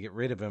 they get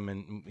rid of him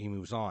and he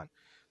moves on.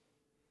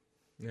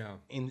 Yeah.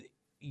 And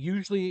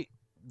usually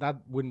that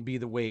wouldn't be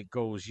the way it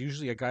goes.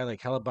 Usually a guy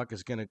like Hellebuck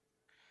is going to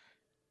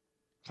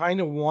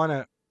kind of want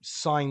to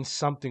sign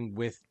something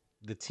with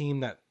the team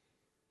that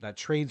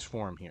trades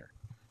for him here.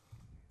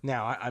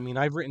 Now, I mean,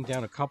 I've written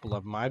down a couple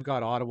of them. I've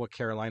got Ottawa,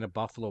 Carolina,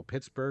 Buffalo,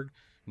 Pittsburgh,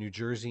 New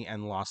Jersey,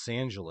 and Los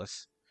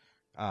Angeles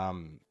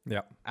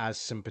as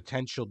some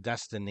potential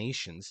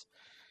destinations.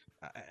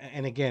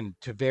 And again,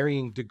 to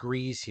varying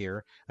degrees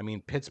here. I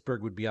mean,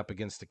 Pittsburgh would be up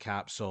against the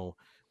cap, so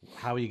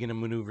how are you going to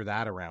maneuver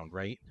that around,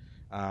 right?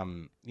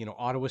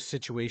 Ottawa's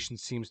situation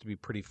seems to be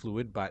pretty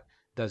fluid, but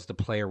does the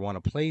player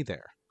want to play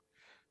there?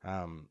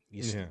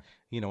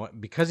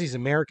 Because he's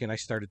American, I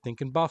started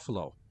thinking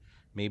Buffalo.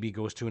 Maybe he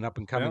goes to an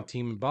up-and-coming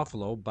team in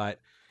Buffalo, but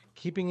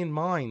keeping in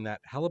mind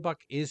that Hellebuck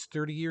is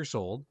 30 years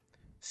old,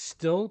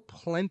 still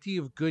plenty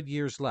of good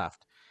years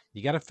left.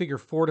 You got to figure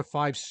 4 to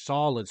 5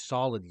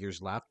 solid years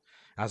left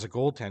as a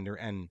goaltender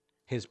and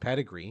his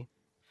pedigree.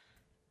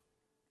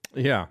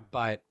 Yeah.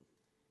 But,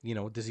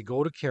 does he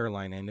go to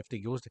Carolina? And if he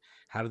goes to,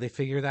 how do they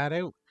figure that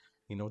out?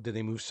 Do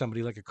they move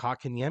somebody like a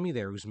Kotkaniemi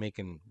there who's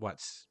making, a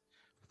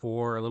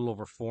little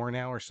over 4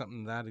 now or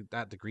something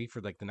that degree for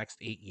like the next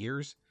 8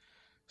 years?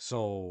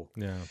 So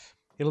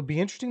it'll be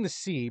interesting to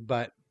see,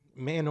 but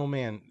man, oh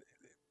man,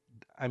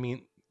 I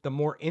mean, the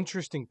more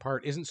interesting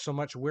part isn't so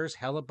much where's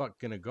Hellebuck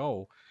going to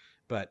go,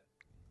 but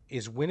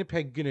is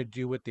Winnipeg going to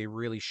do what they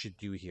really should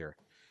do here?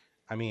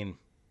 I mean,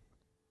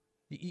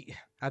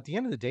 at the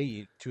end of the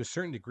day, to a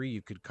certain degree,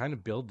 you could kind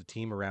of build the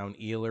team around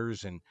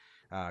Ehlers and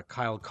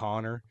Kyle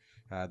Connor.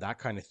 that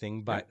kind of thing.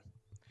 Yeah.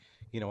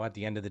 But at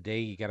the end of the day,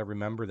 you got to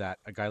remember that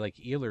a guy like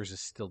Ehlers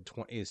is still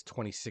is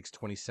 26,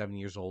 27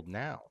 years old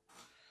now.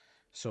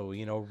 So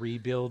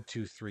rebuild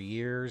 2, 3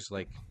 years.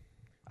 Like,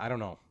 I don't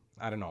know.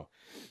 A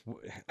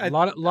I,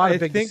 lot I of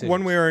big think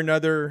one way decisions. or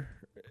another,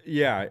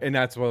 yeah, and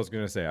that's what I was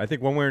going to say. I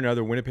think one way or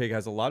another, Winnipeg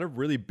has a lot of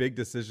really big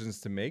decisions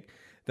to make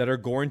that are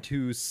going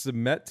to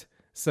cement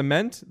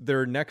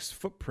their next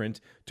footprint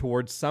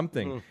towards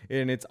something. Mm.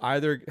 And it's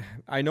either,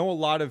 I know a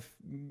lot of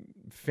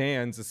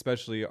fans,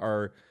 especially,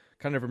 are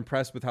kind of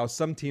impressed with how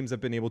some teams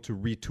have been able to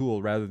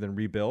retool rather than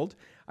rebuild.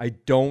 I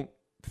don't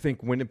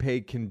think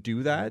Winnipeg can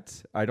do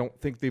that. I don't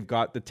think they've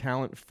got the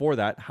talent for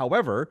that.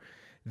 However,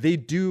 they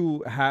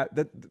do have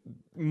that.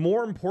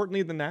 More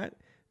importantly than that,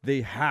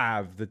 they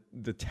have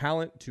the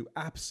talent to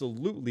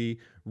absolutely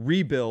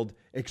rebuild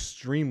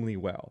extremely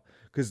well,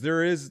 because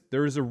there is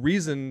a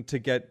reason to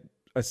get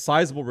a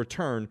sizable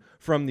return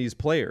from these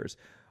players.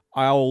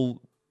 I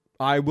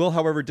will,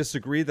 however,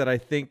 disagree that I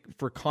think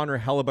for Connor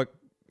Hellebuck,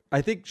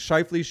 I think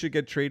Scheifele should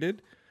get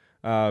traded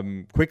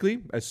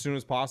quickly, as soon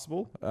as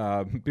possible,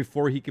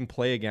 before he can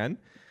play again.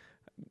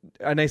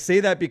 And I say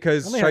that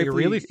because Tell me how you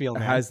really Scheifele feel,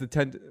 man. has the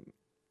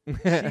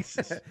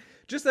Jesus.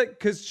 just that,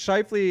 because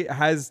Scheifele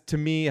has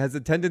a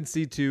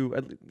tendency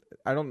to,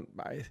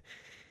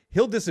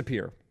 he'll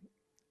disappear.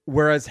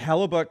 Whereas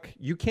Hellebuck,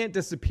 you can't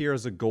disappear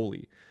as a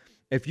goalie.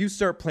 If you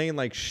start playing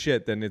like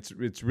shit, then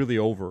it's really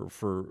over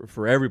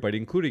for everybody,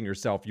 including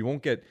yourself. You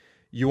won't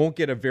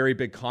get a very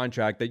big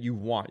contract that you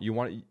want. You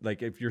want,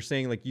 like, if you're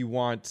saying like you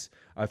want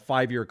a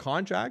 5-year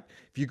contract,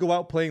 if you go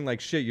out playing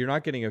like shit, you're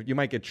not getting you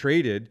might get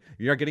traded.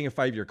 You're not getting a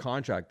 5-year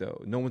contract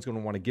though. No one's going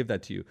to want to give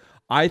that to you.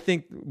 I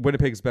think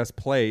Winnipeg's best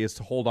play is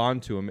to hold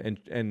on to him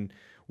and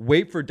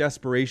wait for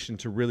desperation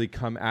to really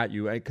come at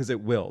you, because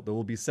it will. There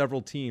will be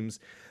several teams,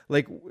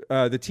 like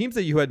the teams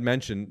that you had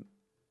mentioned.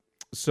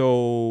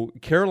 So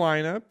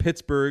Carolina,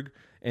 Pittsburgh,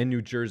 and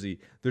New Jersey.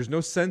 There's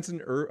no sense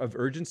of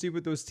urgency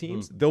with those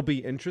teams. They'll be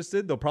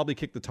interested. They'll probably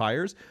kick the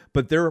tires,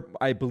 but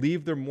I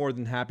believe they're more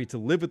than happy to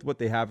live with what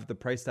they have if the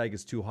price tag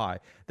is too high.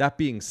 That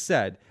being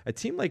said, a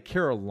team like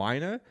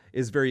Carolina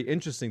is very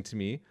interesting to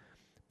me,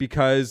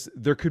 because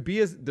there could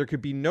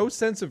be no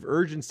sense of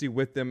urgency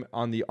with them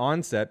on the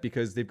onset,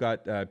 because they've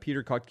got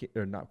Peter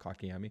or not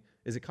Kotkaniemi.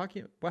 Is it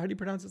Kotkaniemi? How do you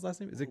pronounce his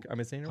last name? Is it? Am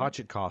I saying it right?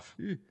 Kochetkov.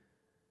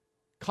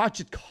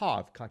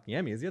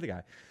 Kotkaniemi is the other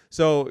guy.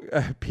 So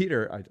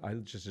Peter, I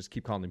just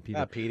keep calling him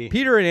Peter. Petey.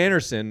 Peter and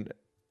Anderson.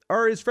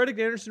 Is Fredrik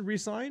Anderson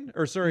re-signed?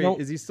 Or sorry, No.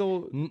 is he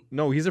still?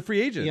 No, he's a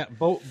free agent. Yeah,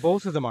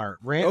 both of them are.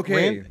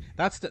 Okay.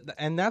 That's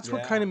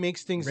what kind of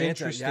makes things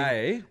interesting. Yeah,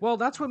 eh? Well,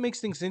 that's what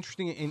makes things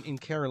interesting in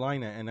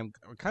Carolina, and I'm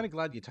kind of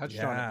glad you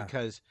touched on it,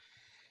 because,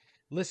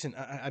 listen,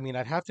 I mean,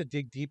 I'd have to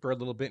dig deeper a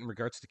little bit in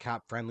regards to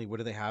cap friendly. What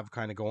do they have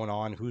kind of going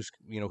on?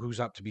 Who's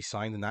up to be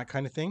signed and that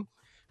kind of thing.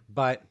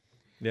 But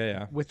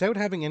Yeah. without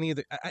having any of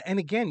the, and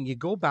again, you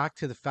go back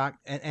to the fact,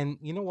 and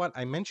you know what?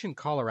 I mentioned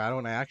Colorado,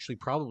 and I actually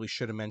probably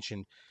should have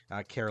mentioned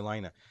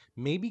Carolina.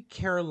 Maybe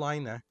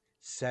Carolina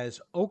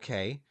says,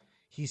 okay,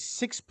 he's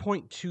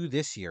 6.2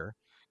 this year.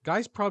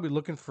 Guy's probably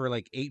looking for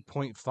like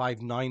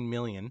 8.59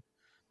 million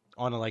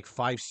on a like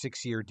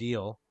 5-6 year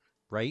deal,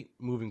 right?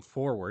 Moving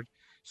forward.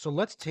 So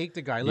let's take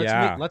the guy.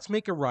 Let's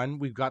make a run.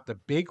 We've got the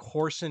big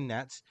horse in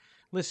nets.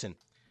 Listen,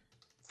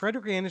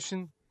 Fredrik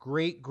Anderson,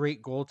 great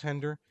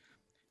goaltender.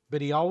 But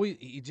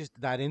he just,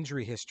 that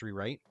injury history,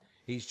 right?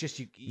 He's just,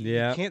 you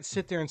can't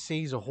sit there and say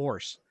he's a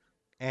horse.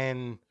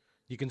 And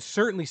you can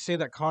certainly say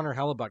that Connor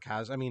Hellebuck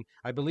has. I mean,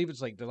 I believe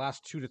it's like the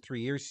last 2 to 3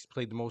 years he's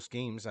played the most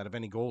games out of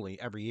any goalie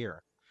every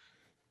year.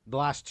 The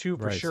last 2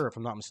 for sure, if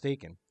I'm not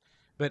mistaken.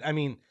 But I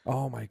mean,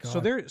 oh my god.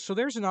 So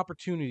there's an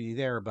opportunity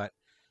there. But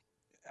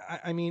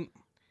I mean,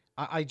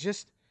 I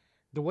just,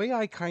 the way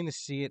I kind of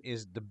see it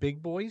is the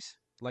big boys.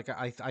 Like,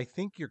 I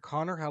think your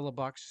Connor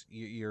Hellebucks,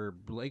 your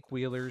Blake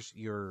Wheelers,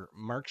 your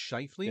Mark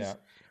Scheifele's,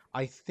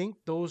 I think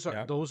those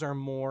are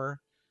more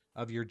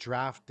of your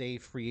draft day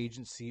free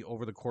agency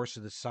over the course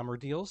of the summer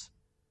deals.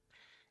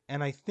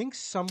 And I think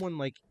someone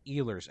like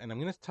Ehlers, and I'm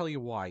going to tell you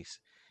why.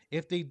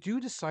 If they do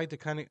decide to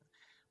kind of,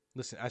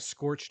 listen, as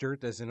scorched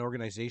earth as an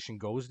organization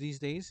goes these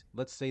days,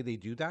 let's say they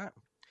do that,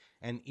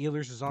 and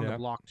Ehlers is on the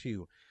block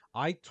too.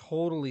 I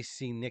totally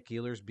see Nick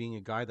Ehlers being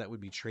a guy that would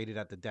be traded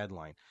at the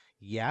deadline.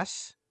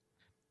 Yes,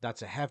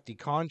 that's a hefty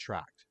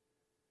contract.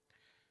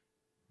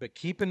 But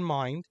keep in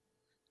mind,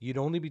 you'd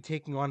only be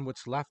taking on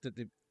what's left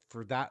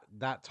for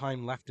that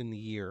time left in the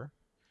year.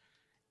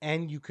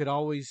 And you could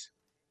always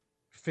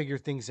figure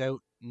things out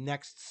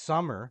next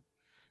summer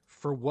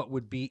for what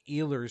would be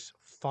Ehlers'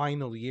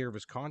 final year of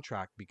his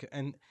contract.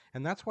 And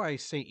that's why I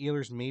say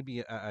Ehlers may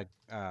be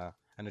an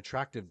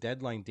attractive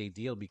deadline day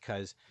deal,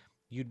 because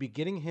you'd be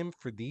getting him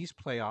for these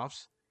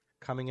playoffs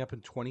coming up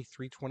in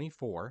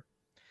 23-24.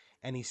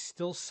 And he's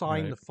still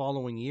signed the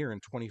following year in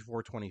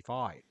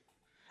 24-25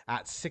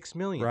 at $6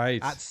 million. Right.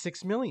 At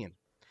 $6 million.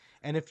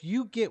 And if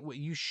you get what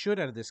you should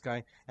out of this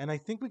guy, and I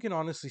think we can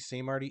honestly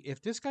say, Marty,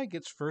 if this guy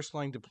gets first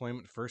line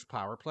deployment, first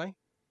power play.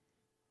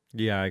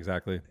 Yeah,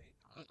 exactly.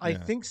 I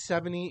think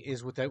 70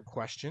 is without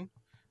question.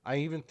 I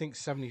even think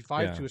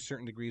 75 Yeah. to a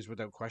certain degree is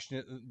without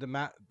question.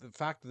 The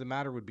fact of the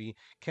matter would be,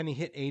 can he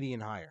hit 80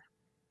 and higher?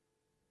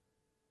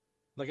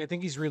 Like, I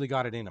think he's really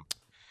got it in him.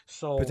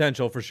 So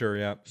Potential for sure.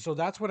 Yeah. so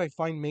that's what I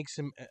find makes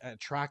him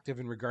attractive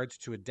in regards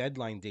to a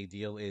deadline day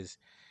deal is,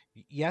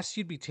 yes,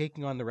 you'd be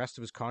taking on the rest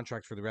of his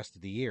contract for the rest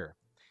of the year.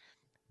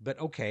 But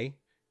okay,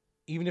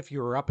 even if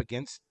you were up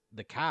against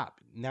the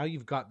cap, now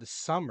you've got the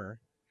summer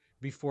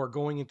before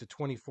going into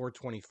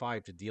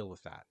 24-25 to deal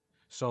with that.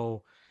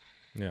 So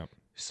Yeah.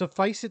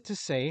 suffice it to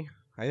say,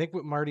 I think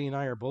what Marty and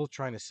I are both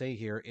trying to say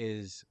here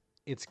is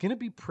it's going to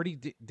be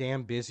pretty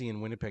damn busy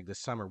in Winnipeg this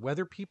summer.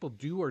 Whether people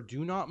do or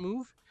do not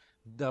move,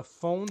 the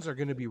phones are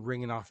going to be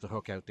ringing off the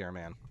hook out there,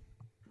 man.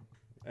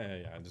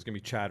 Yeah. There's gonna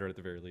be chatter at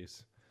the very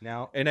least.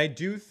 Now, And I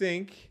do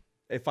think,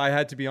 if I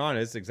had to be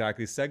honest,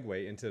 exactly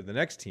segue into the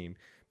next team,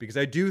 because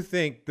I do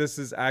think this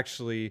is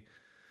actually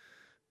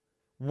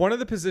one of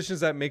the positions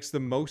that makes the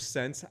most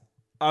sense,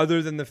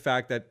 other than the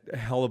fact that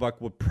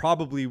Hellebuck would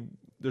probably,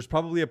 there's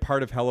probably a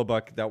part of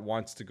Hellebuck that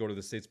wants to go to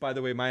the States. By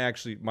the way,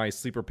 my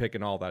sleeper pick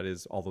and all that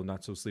is, although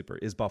not so sleeper,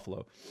 is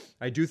Buffalo.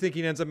 I do think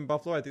he ends up in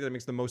Buffalo. I think that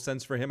makes the most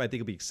sense for him. I think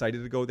he'll be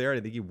excited to go there. I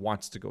think he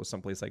wants to go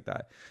someplace like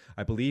that.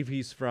 I believe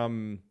he's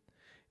from,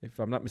 if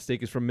I'm not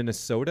mistaken, is from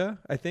Minnesota,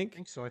 I think. I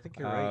think so. I think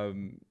you're right.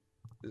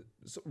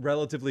 So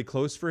relatively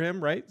close for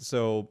him, right?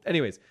 So,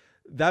 anyways,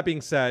 that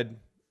being said,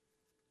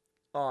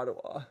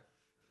 Ottawa.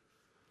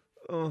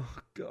 Oh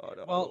God.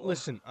 Well, Ottawa.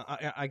 listen,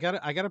 I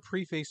gotta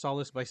preface all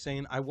this by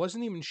saying I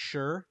wasn't even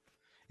sure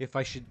if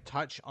I should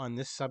touch on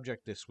this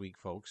subject this week,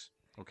 folks.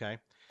 Okay,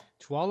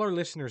 to all our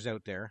listeners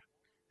out there,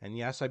 and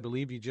yes, I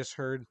believe you just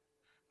heard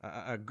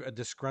a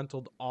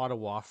disgruntled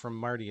Ottawa from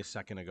Marty a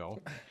second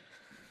ago.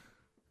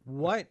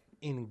 What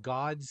in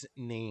God's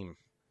name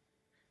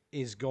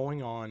is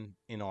going on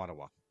in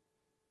Ottawa?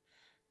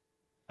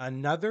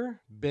 Another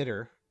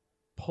bidder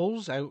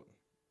pulls out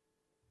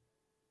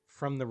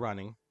from the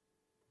running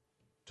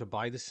to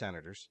buy the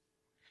Senators.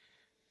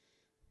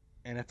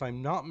 And if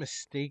I'm not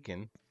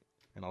mistaken,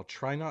 and I'll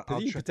try not, I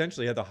think he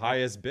potentially had the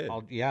highest bid.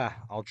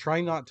 I'll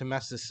try not to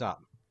mess this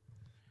up.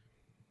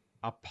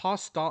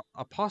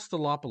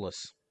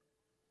 Apostolopoulos,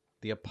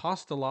 the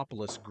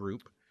Apostolopoulos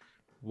group,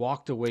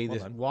 walked away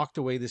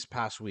this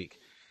past week,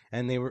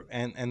 and they were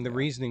and the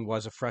reasoning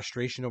was a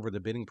frustration over the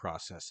bidding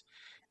process.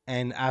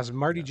 And as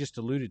Marty just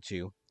alluded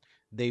to,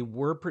 they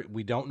were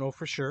we don't know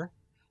for sure.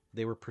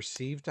 They were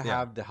perceived to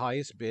have the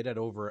highest bid at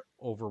over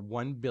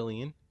 $1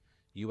 billion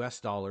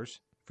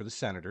for the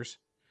Senators.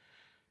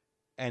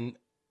 And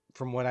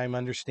from what I'm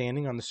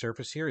understanding on the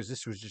surface here is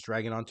this was just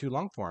dragging on too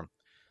long for him.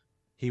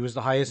 He was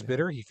the highest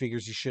bidder. He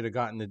figures he should have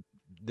gotten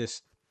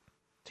this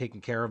taken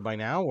care of by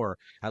now, or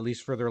at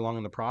least further along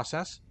in the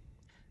process.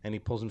 And he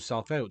pulls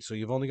himself out. So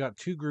you've only got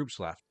two groups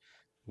left,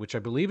 which I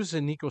believe is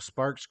the Nico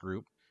Sparks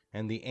group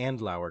and the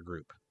Andlauer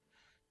group.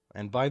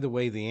 And by the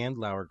way, the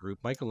Andlauer group,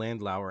 Michael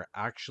Andlauer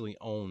actually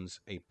owns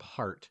a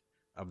part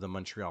of the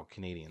Montreal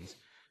Canadiens.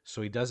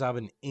 So he does have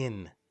an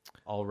in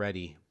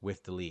already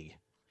with the league.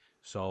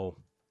 So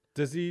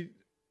does he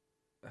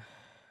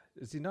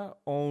not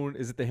own,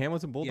 is it the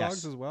Hamilton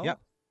Bulldogs as well?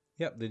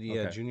 Yep,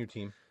 the junior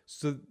team.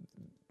 So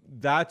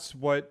that's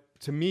what,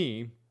 to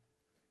me,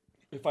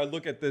 if I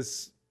look at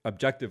this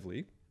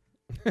objectively,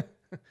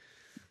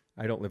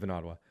 I don't live in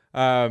Ottawa.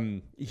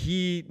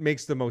 He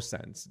makes the most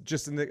sense,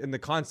 just in the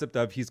concept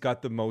of he's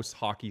got the most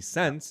hockey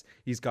sense.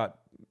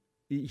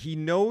 He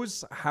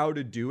knows how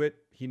to do it.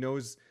 He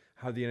knows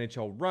how the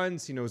NHL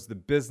runs. He knows the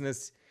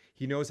business.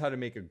 He knows how to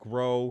make it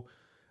grow.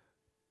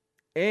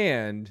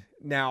 And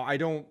now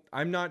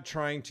I'm not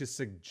trying to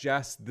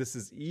suggest this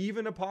is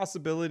even a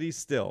possibility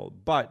still,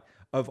 but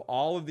of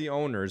all of the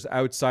owners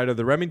outside of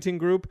the Remington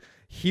Group,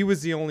 he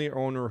was the only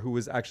owner who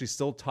was actually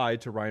still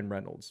tied to Ryan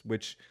Reynolds,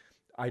 which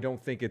I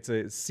don't think it's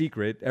a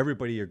secret.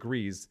 Everybody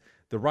agrees.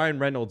 The Ryan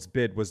Reynolds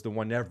bid was the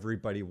one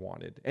everybody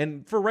wanted,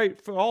 and for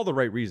all the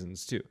right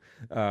reasons too.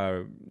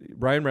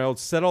 Ryan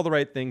Reynolds said all the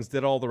right things,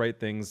 did all the right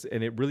things,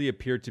 and it really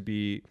appeared to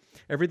be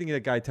everything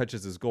that guy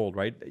touches is gold.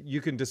 Right?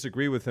 You can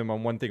disagree with him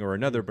on one thing or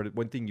another, but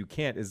one thing you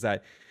can't is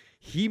that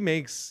he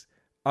makes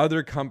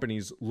other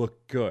companies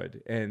look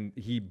good, and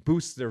he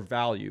boosts their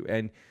value.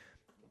 And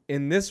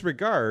in this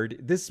regard,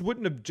 this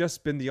wouldn't have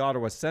just been the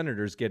Ottawa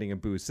Senators getting a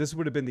boost. This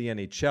would have been the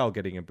NHL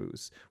getting a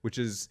boost, which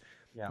is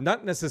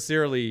not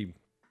necessarily,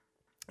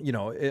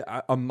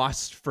 a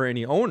must for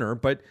any owner,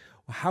 but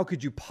how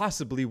could you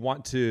possibly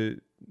want to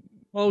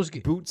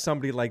boot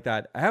somebody like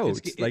that out?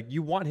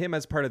 You want him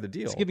as part of the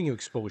deal. It's giving you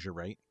exposure,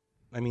 right?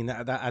 I mean,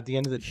 that at the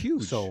end of the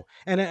huge. So,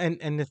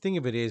 and the thing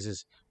of it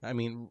is, I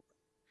mean,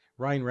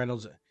 Ryan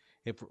Reynolds,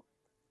 if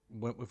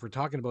we're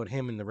talking about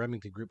him in the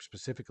Remington Group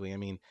specifically, I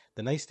mean,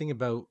 the nice thing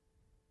about,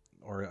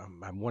 or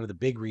one of the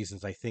big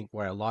reasons I think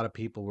why a lot of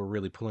people were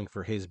really pulling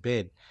for his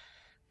bid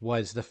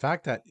was the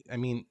fact that, I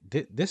mean,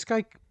 this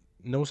guy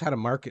knows how to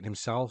market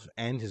himself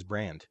and his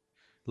brand.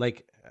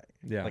 Like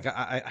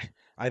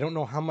I don't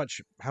know how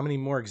many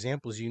more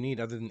examples you need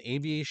other than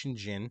Aviation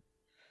Gin,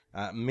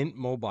 Mint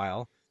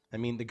Mobile. I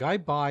mean, the guy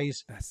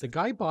buys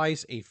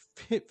a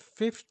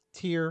fifth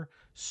tier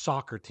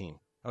soccer team.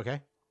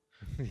 Okay.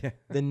 Yeah.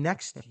 The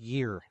next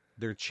year,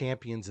 they're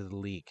champions of the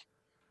league,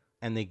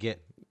 and they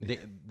get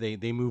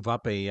they move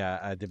up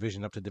a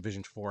division up to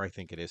Division 4, I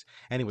think it is.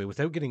 Anyway,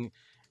 without getting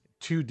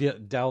too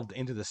delved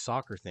into the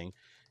soccer thing,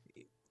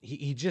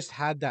 he just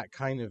had that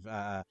kind of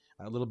a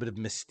little bit of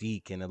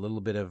mystique and a little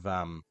bit of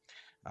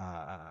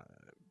uh,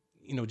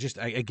 just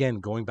again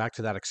going back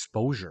to that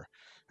exposure.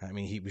 I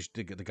mean,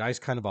 the guy's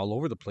kind of all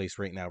over the place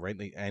right now, right?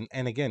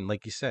 And again,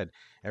 like you said,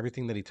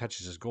 everything that he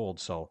touches is gold.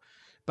 So,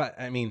 but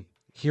I mean,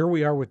 here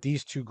we are with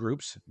these two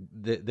groups.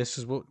 This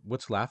is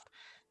what's left.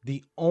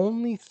 The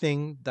only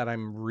thing that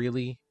I'm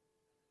really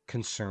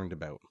concerned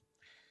about,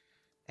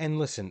 and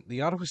listen,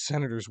 the Ottawa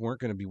Senators weren't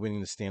going to be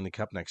winning the Stanley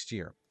Cup next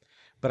year,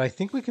 but I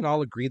think we can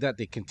all agree that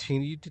they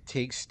continue to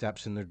take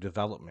steps in their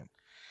development.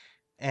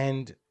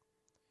 And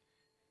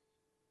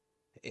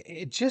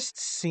it just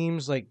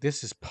seems like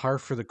this is par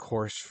for the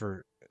course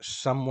for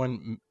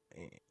someone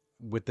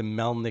with the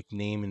Melnick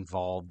name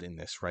involved in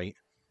this, right?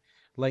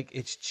 Like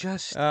it's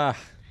just Ah,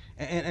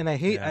 and I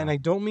hate and yeah. I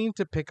don't mean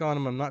to pick on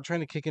them. I'm not trying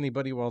to kick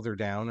anybody while they're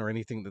down or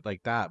anything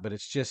like that, but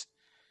it's just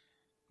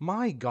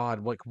my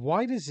God, like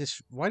why does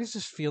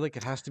this feel like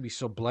it has to be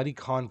so bloody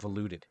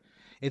convoluted?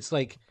 It's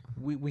like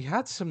we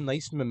had some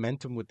nice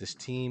momentum with this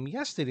team.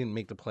 Yes, they didn't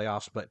make the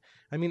playoffs, but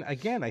I mean,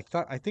 again, I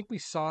think we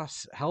saw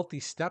healthy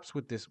steps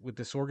with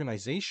this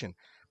organization,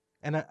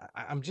 and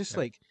I'm just Yep.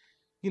 like,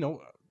 you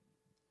know,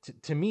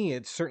 to me,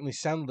 it certainly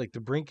sounded like the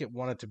Brinket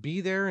wanted to be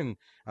there, and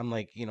I'm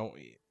like,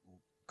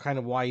 kind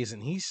of why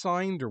isn't he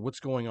signed or what's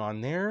going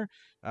on there?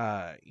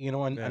 And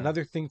Yeah.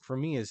 another thing for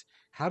me is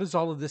how does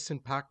all of this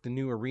impact the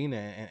new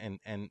arena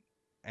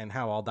and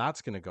how all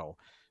that's going to go?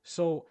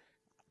 So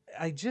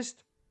I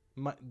just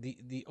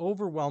the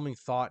overwhelming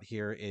thought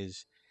here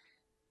is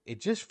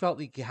it just felt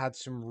like you had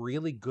some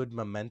really good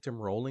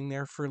momentum rolling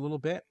there for a little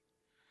bit,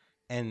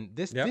 and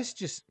this Yep. this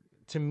just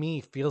to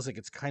me feels like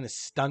it's kind of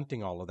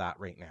stunting all of that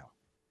right now.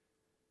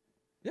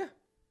 Yeah.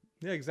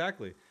 Yeah,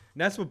 exactly.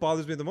 And that's what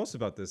bothers me the most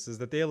about this is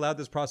that they allowed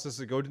this process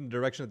to go in the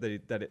direction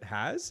that it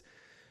has,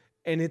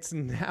 and it's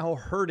now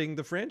hurting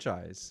the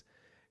franchise.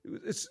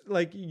 It's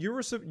like you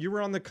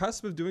were on the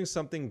cusp of doing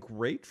something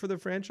great for the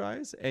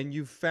franchise, and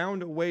you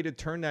found a way to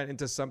turn that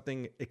into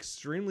something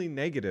extremely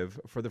negative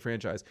for the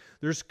franchise.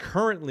 There's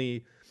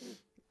currently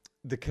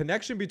the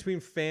connection between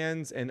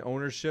fans and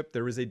ownership.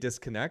 There is a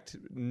disconnect,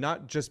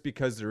 not just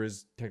because there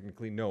is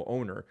technically no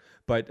owner,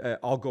 but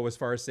I'll go as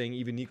far as saying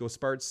even Nico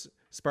Sparks,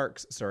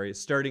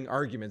 starting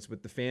arguments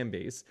with the fan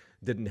base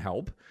didn't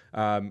help,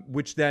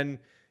 which then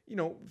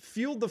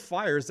fueled the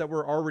fires that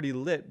were already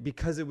lit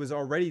because it was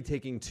already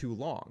taking too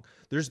long.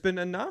 There's been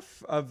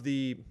enough of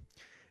the.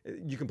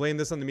 You can blame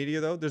this on the media,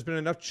 though. There's been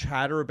enough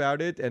chatter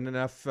about it and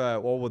enough.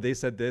 Well, they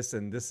said this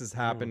and this has Mm.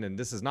 happened and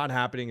this is not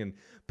happening and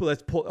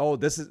let's pull. Oh,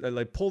 this is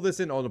like pull this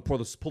in. Oh, pull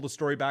the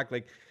story back.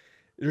 Like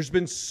there's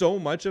been so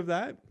much of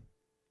that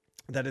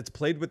it's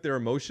played with their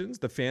emotions,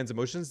 the fans'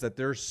 emotions, that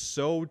they're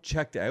so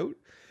checked out.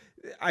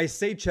 I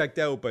say checked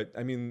out, but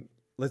I mean,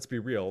 let's be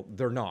real.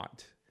 They're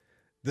not.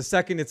 The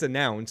second it's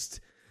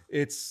announced,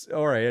 it's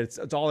all right. It's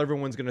all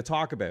everyone's going to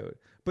talk about.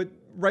 But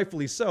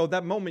rightfully so.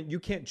 That moment, you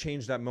can't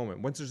change that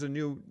moment. Once there's a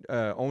new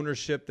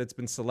ownership that's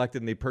been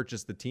selected and they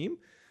purchase the team,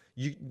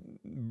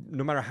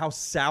 no matter how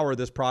sour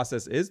this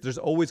process is, we're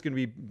always going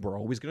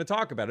to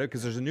talk about it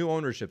because there's a new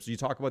ownership. So you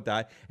talk about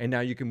that, and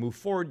now you can move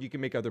forward. You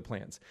can make other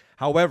plans.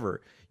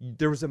 However,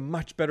 there was a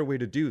much better way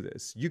to do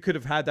this. You could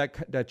have had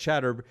that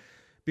chatter.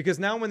 Because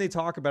now when they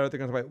talk about it, they're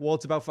going to say, well,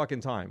 it's about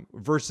fucking time.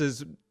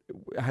 Versus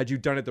had you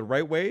done it the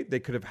right way, they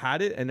could have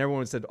had it and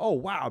everyone said, oh,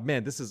 wow,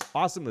 man, this is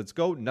awesome. Let's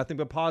go. Nothing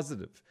but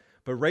positive.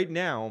 But right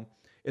now,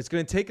 it's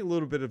going to take a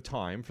little bit of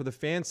time for the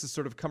fans to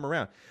sort of come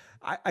around.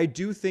 I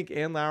do think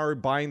Andlauer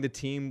buying the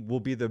team will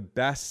be the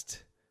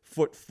best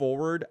foot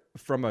forward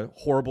from a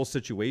horrible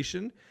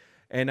situation.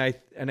 And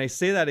I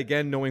say that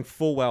again, knowing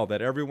full well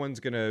that everyone's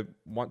going to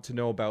want to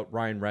know about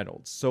Ryan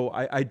Reynolds. So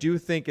I do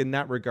think in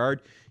that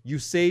regard, you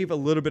save a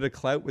little bit of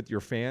clout with your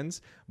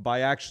fans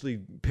by actually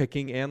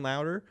picking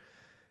Andlauer.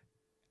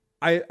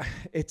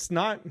 It's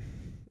not,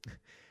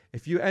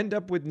 if you end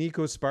up with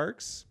Nico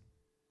Sparks,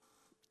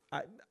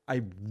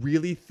 I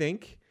really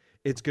think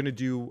it's going to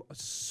do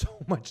so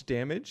much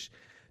damage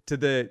to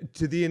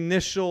the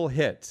initial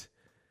hit.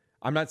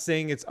 I'm not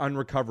saying it's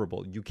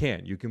unrecoverable. You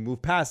can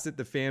move past it.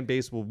 The fan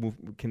base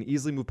can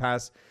easily move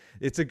past.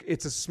 It's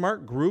a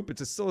smart group.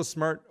 It's still a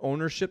smart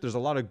ownership. There's a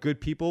lot of good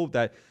people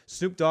that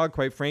Snoop Dogg,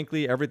 quite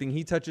frankly, everything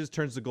he touches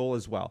turns the goal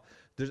as well.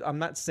 I'm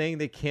not saying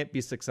they can't be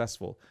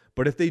successful,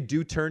 but if they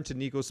do turn to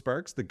Nico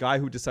Sparks, the guy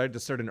who decided to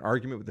start an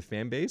argument with the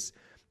fan base,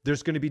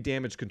 there's going to be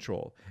damage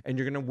control, and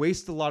you're going to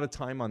waste a lot of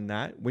time on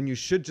that when you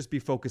should just be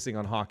focusing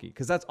on hockey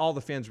because that's all the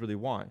fans really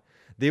want.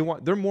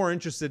 They're more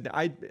interested.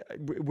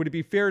 Would it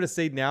be fair to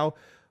say now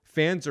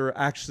fans are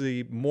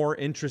actually more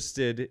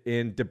interested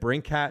in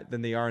DeBrincat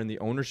than they are in the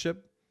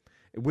ownership,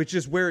 which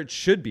is where it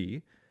should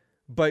be.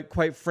 But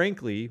quite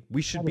frankly,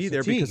 we should be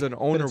there because an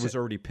owner was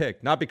already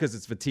picked, not because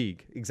it's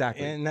fatigue.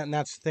 Exactly. And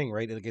that's the thing,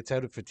 right? It gets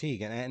out of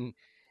fatigue, and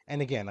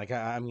again, like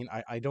I mean,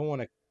 I don't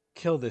want to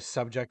kill this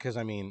subject because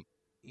I mean,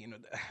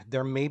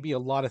 there may be a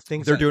lot of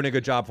things They're that, doing a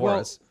good job for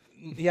us.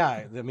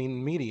 yeah, I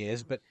mean, media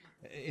is, but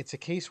it's a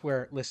case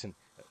where, listen,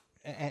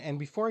 and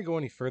before I go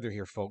any further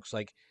here, folks,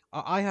 like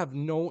I have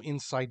no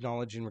inside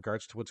knowledge in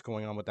regards to what's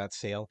going on with that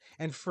sale,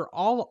 and for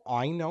all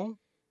I know,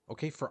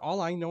 okay, for all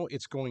I know,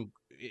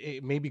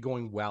 it may be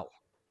going well,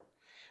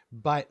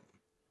 but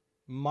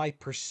my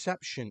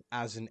perception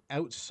as an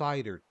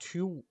outsider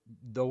to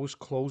those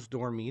closed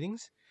door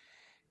meetings,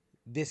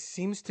 this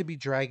seems to be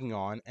dragging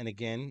on, and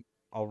again,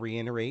 I'll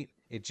reiterate,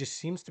 it just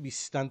seems to be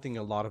stunting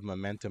a lot of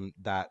momentum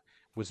that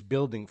was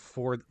building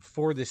for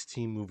this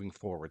team moving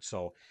forward.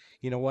 So,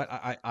 you know what?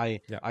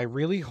 Yeah. I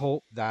really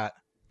hope that,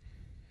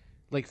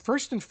 like,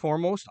 first and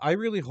foremost, I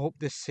really hope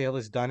this sale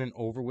is done and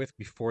over with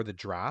before the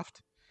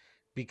draft,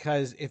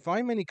 because if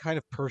I'm any kind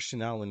of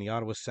personnel in the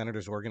Ottawa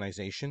Senators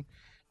organization,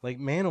 like,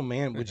 man, oh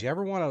man, would you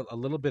ever want a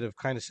little bit of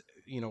kind of,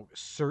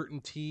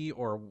 certainty,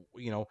 or,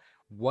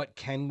 what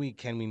can we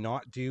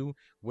not do?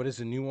 What is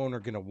the new owner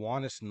going to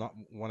want us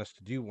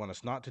to do, want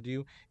us not to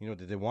do? Do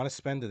they want to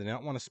spend? Do they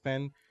not want to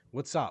spend?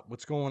 What's up?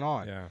 What's going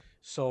on? Yeah.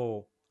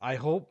 So I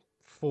hope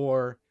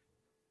for,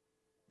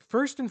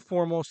 first and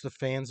foremost, the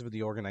fans of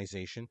the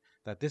organization,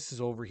 that this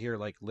is over here,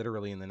 like,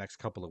 literally in the next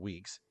couple of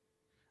weeks.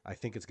 I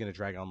think it's going to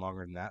drag on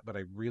longer than that, but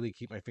I really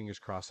keep my fingers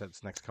crossed that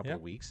it's next couple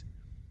of weeks.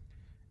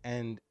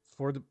 And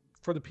for the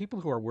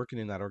people who are working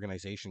in that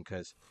organization,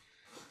 because,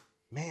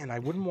 man, I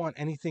wouldn't want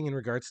anything in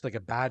regards to, like,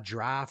 a bad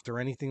draft or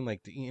anything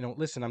like,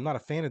 listen, I'm not a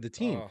fan of the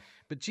team,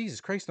 but Jesus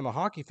Christ, I'm a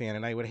hockey fan,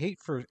 and I would hate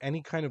for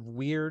any kind of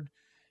weird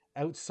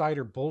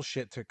outsider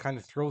bullshit to kind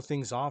of throw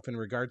things off in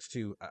regards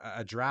to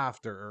a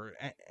draft or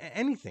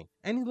anything,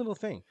 any little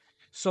thing.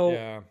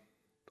 So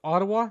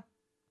Ottawa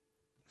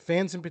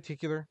fans in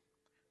particular,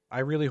 I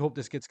really hope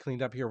this gets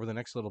cleaned up here over the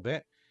next little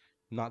bit.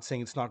 I'm not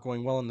saying it's not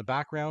going well in the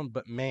background,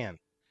 but man,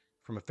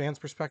 from a fan's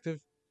perspective,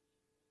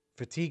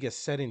 fatigue has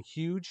set in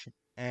huge,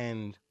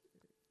 and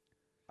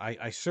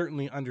I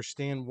certainly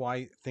understand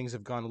why things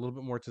have gone a little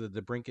bit more to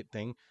the DeBrincat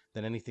thing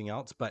than anything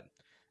else. But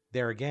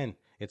there again,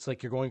 it's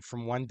like you're going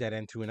from one dead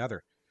end to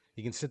another.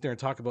 You can sit there and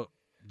talk about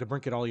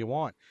DeBrincat all you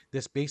want.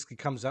 This basically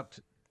comes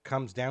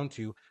down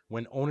to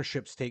when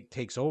ownership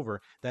takes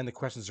over, then the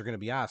questions are going to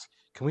be asked.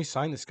 Can we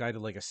sign this guy to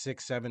like a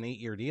 6, 7, 8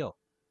 year deal?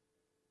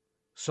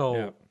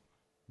 So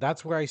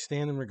that's where I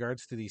stand in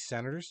regards to these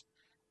Senators.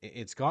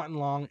 It's gotten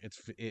long.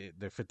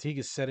 The fatigue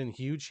is set in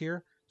huge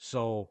here.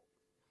 So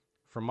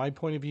from my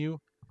point of view,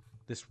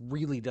 this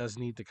really does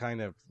need to kind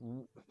of,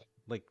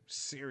 like,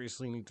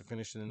 seriously need to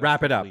finish it.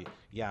 Wrap it up.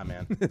 Yeah,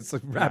 man. It's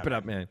like, wrap it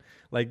up, man.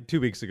 Like 2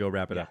 weeks ago,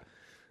 wrap it up.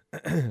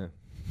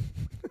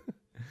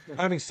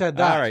 Having said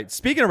that. All right.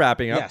 Speaking of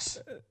wrapping up.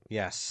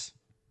 Yes.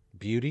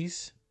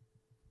 Beauties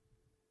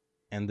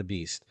and the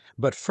Beast.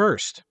 But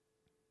first,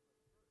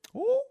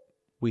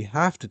 we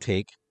have to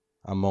take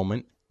a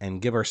moment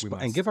and give our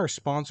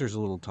sponsors a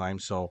little time.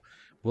 So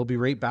we'll be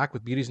right back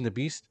with Beauties and the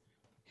Beast.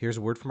 Here's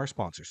a word from our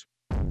sponsors.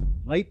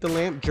 Light the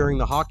lamp during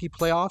the hockey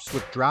playoffs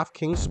with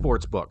DraftKings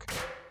Sportsbook.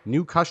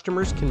 New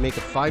customers can make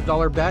a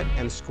 $5 bet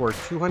and score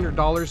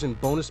 $200 in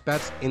bonus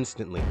bets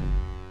instantly.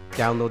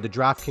 Download the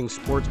DraftKings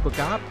Sportsbook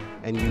app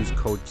and use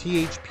code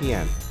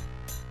THPN.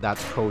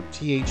 That's code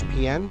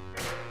THPN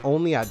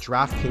only at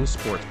DraftKings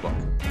Sportsbook.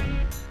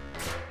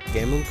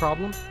 Gambling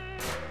problem?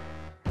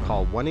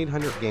 Call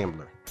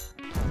 1-800-GAMBLER.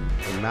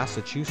 In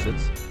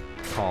Massachusetts,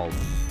 call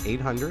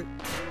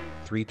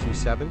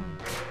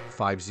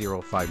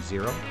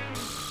 800-327-5050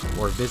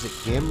 or visit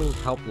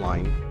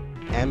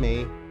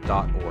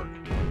gamblinghelplinema.org.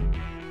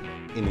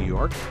 In New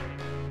York,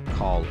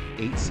 call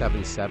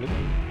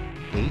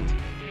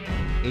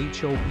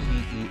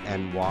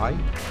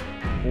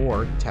 877-8-HOPENY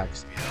or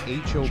text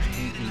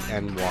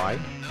HOPENY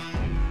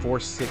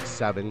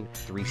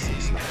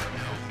 467-369.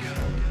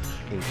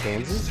 In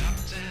Kansas,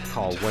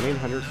 call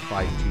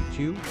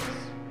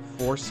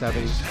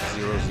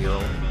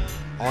 1-800-522-4700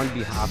 on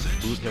behalf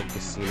of Boot Hill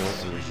Casino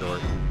and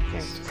Resort,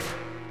 Kansas.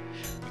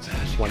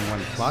 21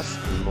 plus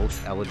in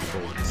most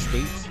eligible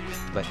states,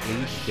 but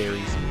age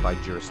varies by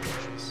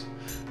jurisdiction.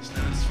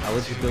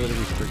 Eligibility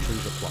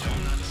restrictions apply.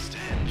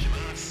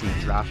 See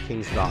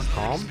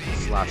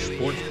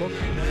DraftKings.com/sportsbook for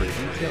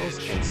details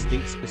and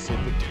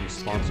state-specific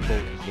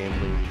responsible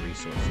gambling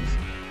resources.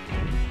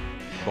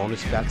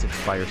 Bonus bets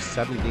expire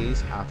 7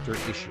 days after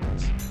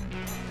issuance.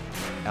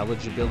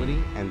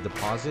 Eligibility and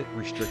deposit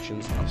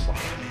restrictions apply.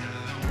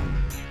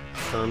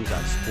 Terms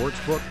at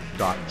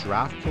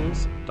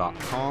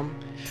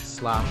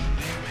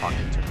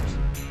sportsbook.draftkings.com/hockeyterms.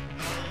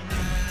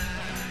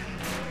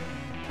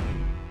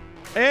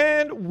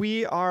 And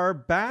we are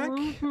back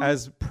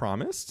as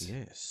promised.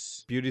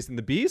 Yes. Beauties and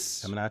the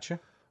Beast. Coming at you.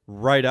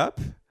 Right up.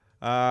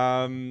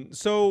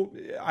 So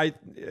I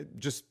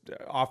just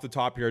off the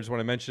top here, I just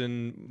want to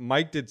mention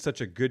Mike did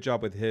such a good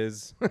job with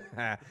his.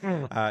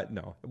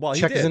 No, well,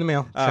 Check he did. is in the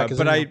mail.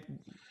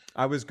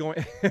 I was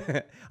going,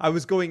 I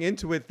was going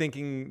into it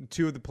thinking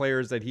 2 of the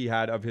players that he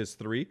had of his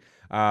 3.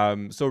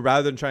 So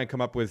rather than try and come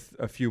up with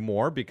a few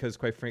more, because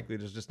quite frankly,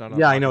 there's just not enough.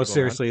 Yeah, I know.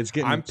 Seriously, it's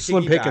getting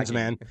slim pickings,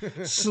 man.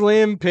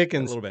 Slim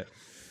pickings. A little bit.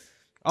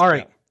 All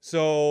right.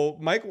 So,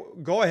 Mike,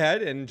 go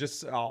ahead and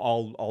just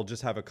I'll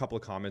just have a couple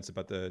of comments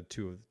about the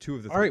two of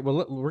the All three. right,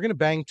 well, we're gonna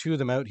bang two of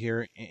them out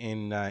here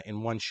in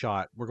one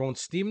shot. We're going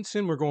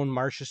Stevenson. We're going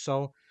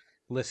Marchessault.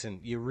 Listen,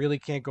 you really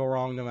can't go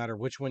wrong no matter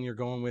which one you're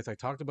going with. I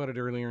talked about it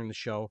earlier in the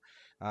show.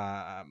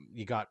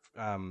 You got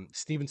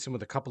Stevenson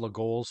with a couple of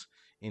goals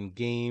in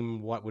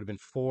game. What would have been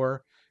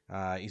four?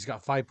 He's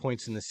got 5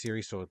 points in this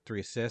series, so 3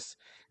 assists.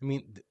 I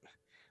mean,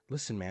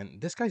 listen, man,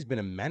 this guy's been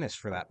a menace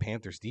for that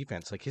Panthers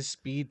defense. Like his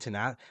speed to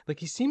not, like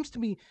he seems to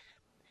be.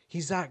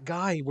 He's that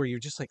guy where you're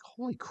just like,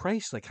 holy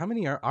Christ! Like, how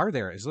many are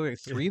there? Is there like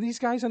three of these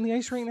guys on the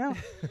ice right now?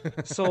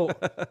 So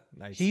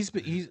Nice. he's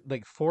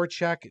like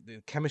forecheck.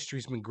 The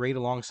chemistry's been great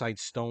alongside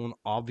Stone.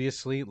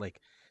 Obviously, like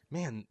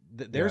man,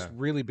 there's Yeah.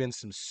 really been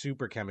some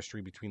super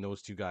chemistry between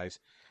those two guys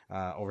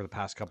over the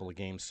past couple of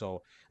games.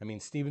 So I mean,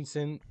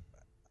 Stevenson.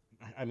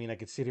 I mean, I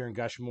could sit here and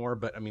gush more,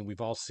 but I mean,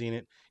 we've all seen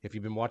it. If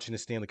you've been watching the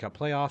Stanley Cup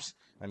playoffs,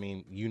 I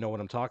mean, you know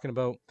what I'm talking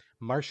about.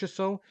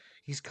 Marchessault,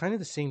 he's kind of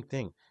the same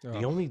thing. The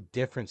Oh, only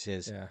difference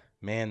is, yeah.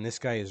 man, this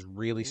guy is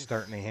really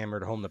starting to hammer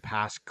it home the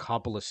past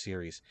couple of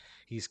series.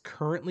 He's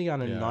currently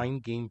on a Yeah.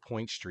 9-game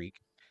point streak.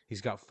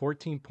 He's got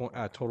 14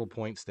 total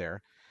points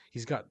there.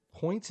 He's got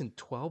points in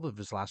 12 of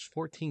his last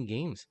 14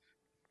 games.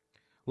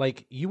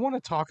 Like, you want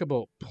to talk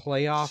about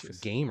playoff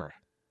Jeez. gamer.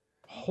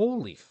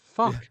 Holy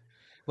fuck. Yeah.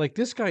 Like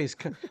this guy is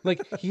like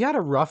he had a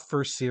rough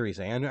first series.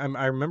 I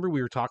remember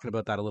we were talking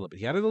about that a little bit.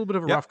 He had a little bit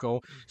of a Yep. rough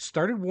go.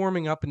 Started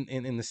warming up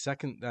in the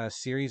second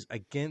series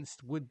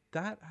against. Would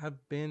that have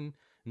been?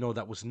 No,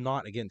 that was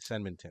not against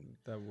Edmonton.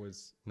 That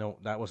was No,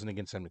 that wasn't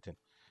against Edmonton.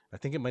 I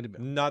think it might have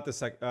been. not the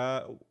second.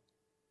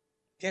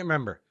 Can't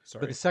remember.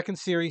 But the Sorry. second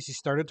series, he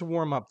started to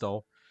warm up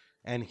though,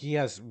 and he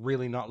has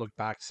really not looked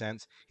back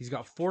since. He's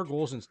got 4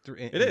 goals and,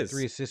 It and is.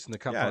 3 assists in the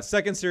cup. Yeah.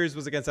 Second series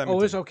was against Oh, it's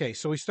Edmonton. okay.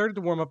 So he started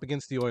to warm up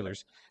against the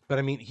Oilers, but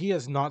I mean, he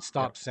has not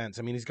stopped since.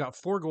 I mean, he's got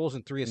 4 goals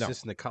and 3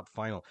 assists No. in the Cup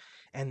final,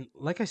 and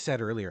like I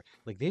said earlier,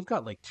 like they've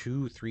got like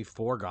 2, 3,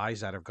 4 guys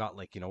that have got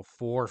like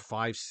 4,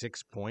 5,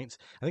 6 points.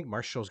 I think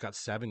Marshall's got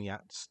 7. Yeah,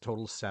 it's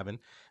total 7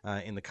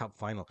 in the Cup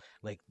final.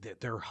 Like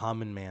they're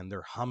humming, man.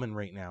 They're humming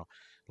right now.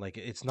 Like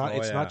it's not Oh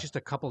it's not yeah. just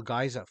a couple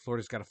guys that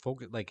Florida's got to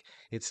focus. Like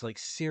it's like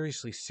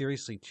seriously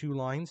 2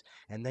 lines,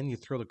 and then you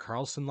throw the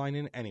Carlson line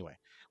in. Anyway,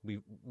 we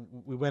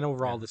went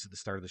over all Yeah. this at the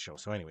start of the show.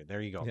 So anyway,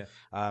 there you go.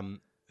 Yeah.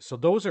 So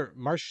those are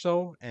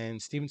Marchessault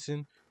and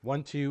Stevenson,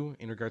 1, 2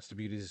 in regards to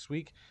beauty this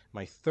week.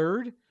 My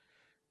third,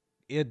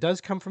 it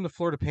does come from the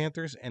Florida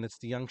Panthers, and it's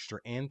the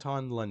youngster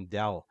Anton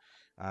Lundell.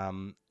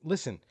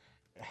 Listen,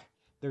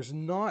 there's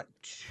not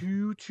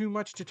too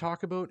much to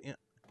talk about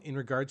in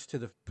regards to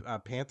the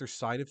Panther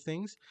side of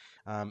things.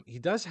 He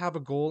does have a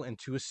goal and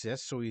 2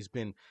 assists, so he's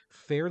been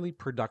fairly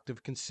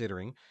productive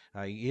considering.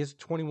 He is a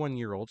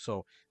 21-year-old,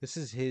 so this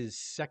is his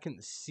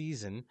second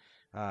season.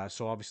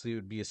 So obviously it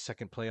would be his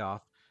second playoff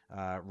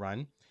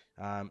run.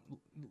 Um,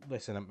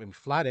 Listen, I'm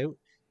flat out.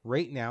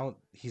 Right now,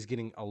 he's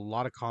getting a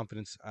lot of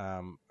confidence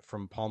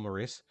from Paul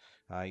Maurice.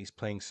 He's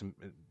playing some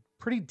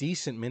pretty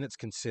decent minutes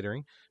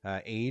considering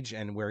age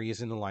and where he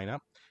is in the lineup.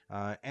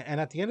 And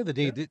at the end of the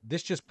day, Yeah.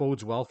 this just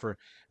bodes well for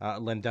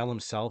Lendell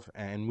himself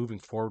and moving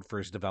forward for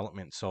his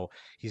development. So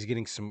he's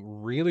getting some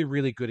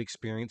really good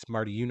experience.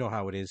 Marty, you know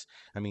how it is.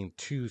 I mean,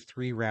 2,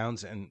 3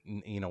 rounds, and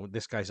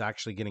this guy's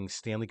actually getting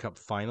Stanley Cup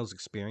Finals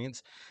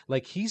experience.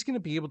 Like he's going to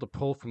be able to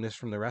pull from this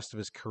from the rest of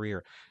his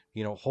career.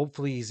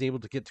 Hopefully he's able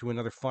to get to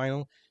another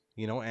final.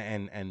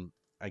 And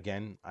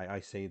again, I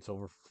say it's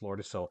over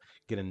Florida, so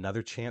get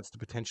another chance to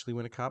potentially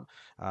win a cup.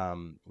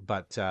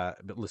 But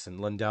listen,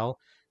 Lundell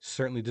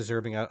certainly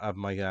deserving of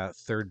my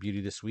third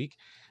beauty this week.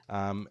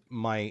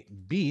 My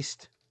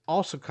beast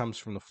also comes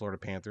from the Florida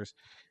Panthers,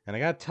 and I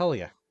gotta tell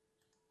you,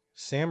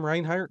 Sam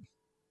Reinhart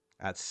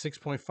at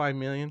 6.5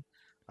 million.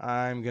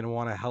 I'm gonna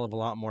want a hell of a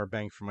lot more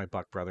bang for my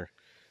buck, brother.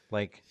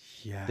 Like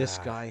this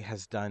Yeah. guy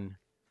has done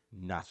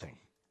nothing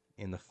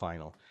in the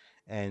final,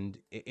 and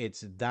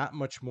it's that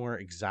much more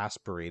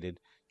exasperated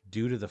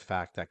due to the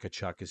fact that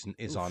Kachuk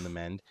is on the Oof.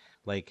 mend.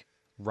 Like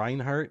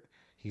Reinhardt,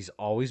 he's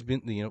always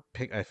been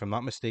pick. If I'm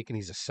not mistaken,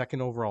 he's a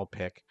second overall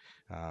pick.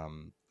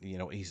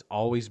 He's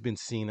always been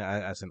seen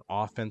as an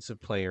offensive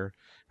player.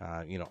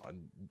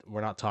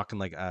 We're not talking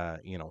like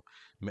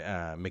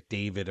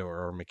McDavid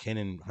or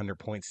McKinnon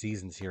 100-point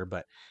seasons here,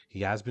 but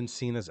he has been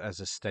seen as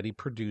a steady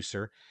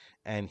producer,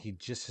 and he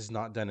just has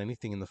not done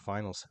anything in the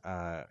finals.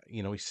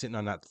 He's sitting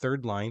on that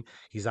third line.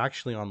 He's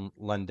actually on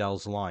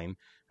Lundell's line,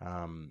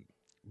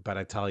 but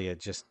I tell you,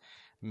 just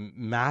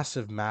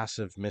massive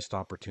missed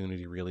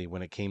opportunity really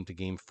when it came to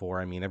game 4.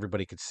 I mean,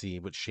 everybody could see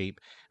what shape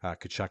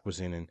Kachuk was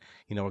in, and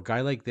a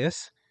guy like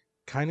this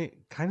kind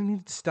of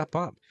needed to step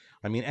up.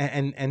 I mean,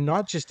 and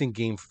not just in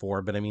game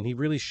 4, but I mean, he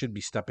really should be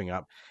stepping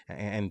up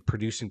and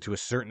producing to a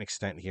certain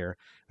extent here.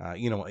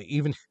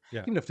 Even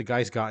Yeah. even if the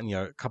guy's gotten you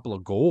a couple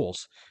of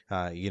goals,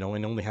 and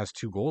only has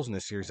 2 goals in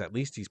this series, at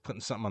least he's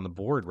putting something on the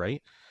board,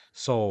 right?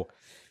 So,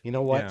 you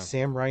know what, Yeah.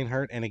 Sam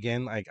Reinhart, and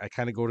again, I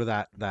kind of go to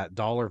that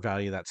dollar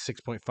value, that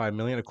 6.5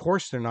 million. Of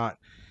course, they're not.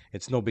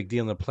 It's no big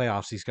deal in the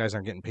playoffs. These guys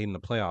aren't getting paid in the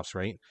playoffs,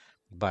 right?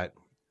 But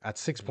at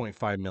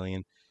 6.5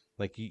 million.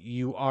 Like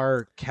you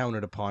are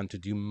counted upon to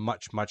do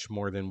much, much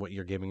more than what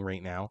you're giving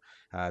right now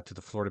to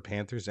the Florida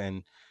Panthers.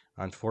 And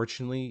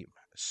unfortunately,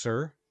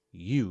 sir,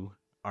 you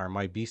are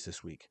my beast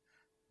this week.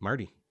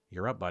 Marty,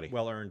 you're up, buddy.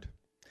 Well earned.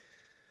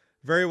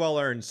 Very well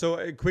earned.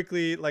 So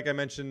quickly, like I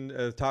mentioned,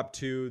 top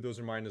two, those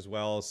are mine as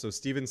well. So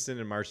Stevenson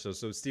and Marchessault.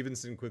 So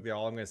Stevenson, quickly,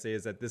 all I'm going to say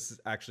is that this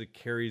actually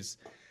carries.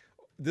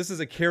 This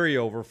is a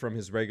carryover from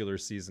his regular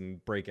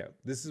season breakout.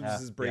 This is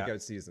his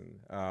breakout season,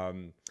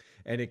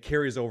 and it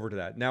carries over to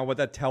that. Now, what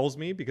that tells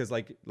me, because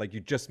like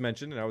you just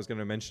mentioned, and I was going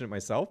to mention it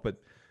myself, but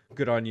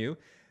good on you.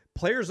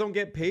 Players don't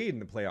get paid in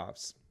the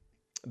playoffs.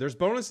 There's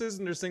bonuses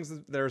and there's things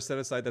that are set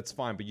aside. That's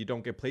fine, but you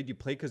don't get played. You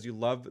play because you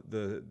love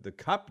the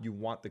cup. You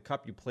want the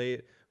cup. You play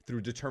it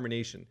through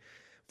determination.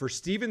 For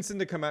Stevenson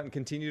to come out and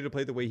continue to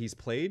play the way he's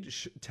played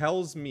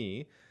tells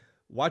me,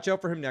 watch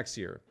out for him next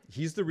year.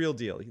 He's the real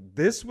deal.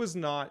 This was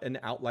not an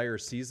outlier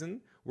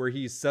season where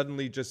he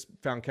suddenly just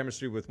found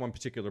chemistry with one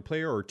particular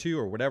player or two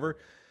or whatever.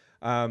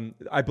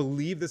 I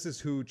believe this is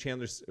who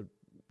Chandler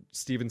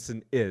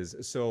Stevenson is.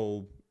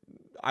 So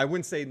I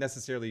wouldn't say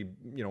necessarily,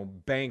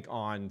 bank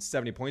on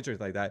 70 points or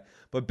anything like that,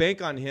 but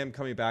bank on him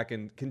coming back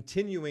and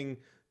continuing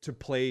to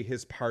play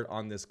his part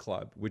on this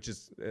club, which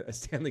is a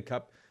Stanley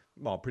Cup,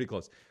 well, pretty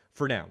close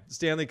for now.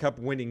 Stanley Cup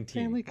winning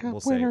team, Stanley Cup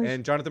we'll winners. say.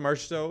 And Jonathan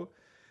Marchessault,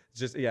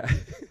 Jonathan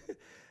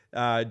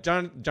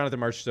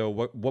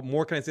Marchessault, what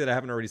more can I say that I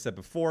haven't already said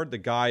before? The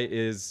guy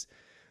is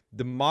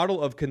the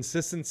model of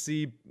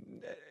consistency.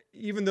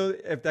 Even though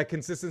if that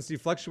consistency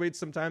fluctuates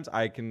sometimes,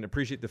 I can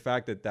appreciate the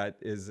fact that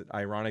is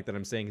ironic that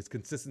I'm saying his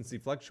consistency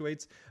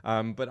fluctuates.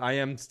 But I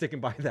am sticking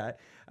by that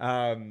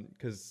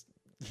because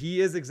he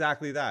is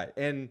exactly that.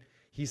 And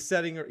he's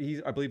setting,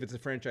 I believe it's a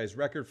franchise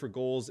record for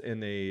goals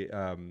in a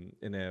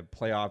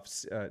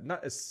playoffs.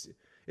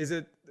 Is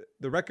it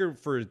the record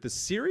for the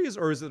series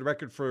or is it the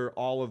record for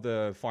all of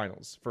the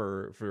finals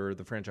for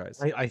the franchise?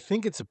 I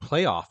think it's a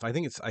playoff. I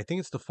think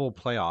it's the full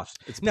playoffs.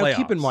 It's now playoffs.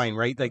 Keep in mind,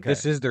 right? Like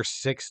this is their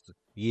 6th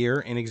year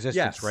in existence,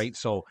 Yes. right?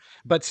 So,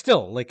 but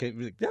still, like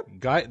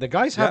the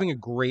guy's having a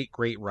great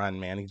run,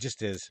 man. He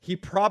just is. He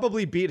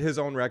probably beat his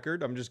own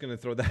record. I'm just going to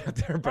throw that out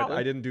there, but Probably.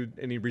 I didn't do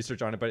any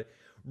research on it. But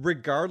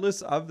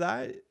regardless of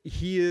that,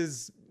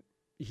 he's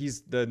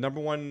the number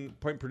one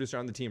point producer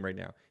on the team right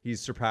now. He's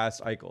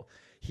surpassed Eichel.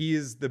 He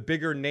is the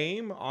bigger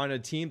name on a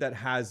team that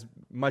has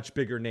much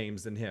bigger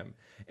names than him.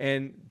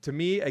 And to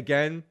me,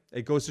 again,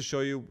 it goes to show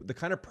you the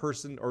kind of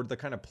person or the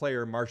kind of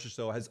player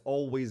Marchessault has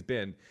always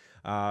been.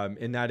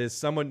 And that is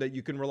someone that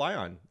you can rely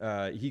on.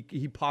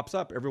 He pops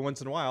up every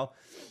once in a while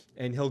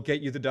and he'll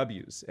get you the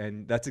W's.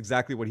 And that's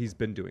exactly what he's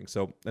been doing.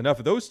 So enough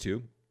of those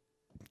two,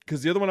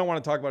 because the other one I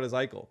want to talk about is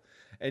Eichel.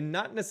 And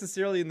not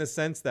necessarily in the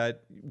sense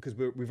that, because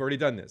we've already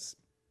done this,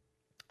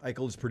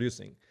 Eichel is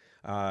producing.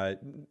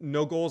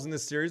 No goals in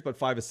this series, but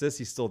 5 assists.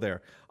 He's still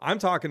there. I'm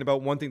talking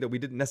about one thing that we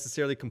didn't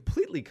necessarily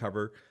completely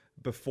cover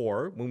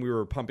before when we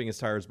were pumping his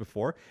tires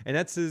before, and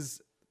that's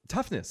his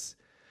toughness.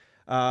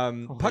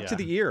 Puck to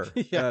the ear,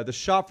 the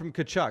shot from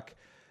Tkachuk,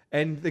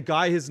 and the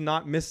guy is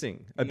not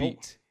missing a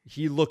beat.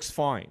 He looks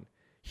fine.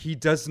 He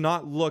does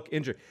not look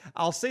injured.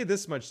 I'll say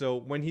this much though: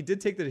 when he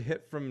did take the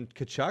hit from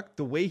Tkachuk,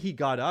 the way he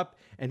got up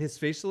and his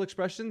facial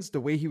expressions,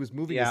 the way he was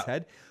moving his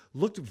head,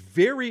 looked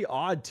very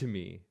odd to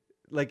me.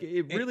 Like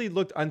it really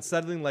looked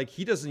unsettling. Like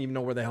he doesn't even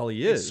know where the hell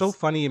he is. It's so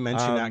funny you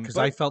mentioned that because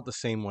I felt the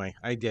same way.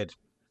 I did.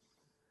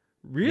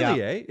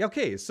 Really,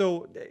 Okay,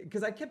 so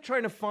because I kept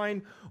trying to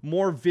find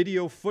more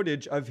video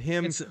footage of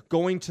him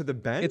going to the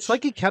bench. It's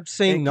like he kept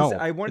saying no.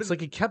 It's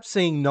like he kept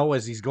saying no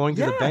as he's going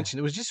to the bench, and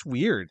it was just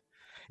weird.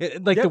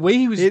 The way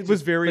he was, it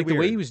was very weird. The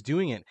way he was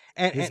doing it,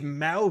 and his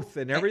mouth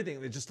and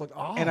everything, it just looked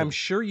odd. And I'm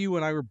sure you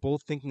and I were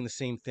both thinking the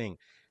same thing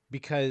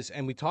because,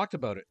 and we talked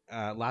about it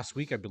last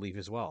week, I believe,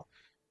 as well.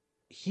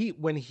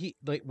 When he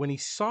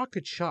saw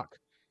Tkachuk,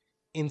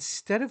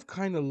 instead of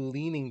kind of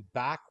leaning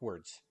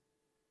backwards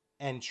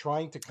and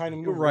trying to kind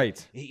of move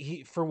right,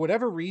 he for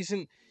whatever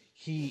reason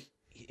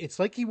it's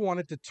like he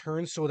wanted to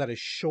turn so that his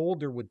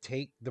shoulder would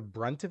take the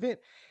brunt of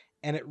it,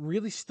 and it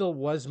really still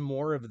was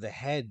more of the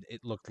head,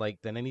 it looked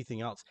like, than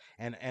anything else.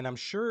 And I'm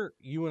sure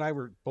you and I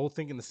were both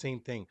thinking the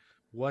same thing.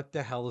 What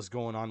the hell is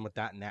going on with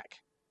that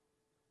neck?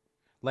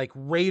 Like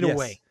right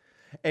away.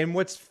 And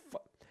what's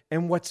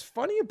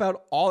funny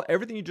about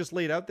everything you just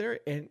laid out there,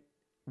 and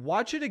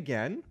watch it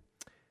again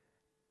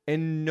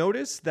and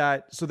notice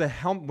that, so the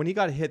helmet, when he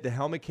got hit, the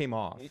helmet came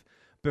off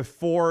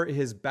before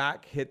his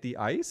back hit the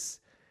ice.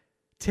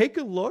 Take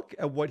a look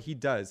at what he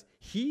does.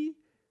 I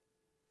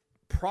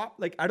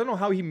don't know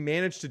how he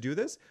managed to do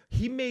this.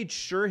 He made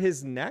sure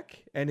his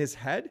neck and his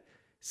head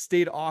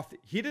stayed off.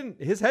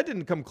 His head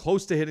didn't come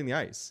close to hitting the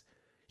ice.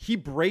 He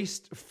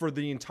braced for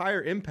the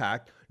entire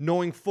impact,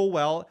 knowing full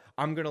well,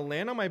 I'm going to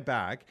land on my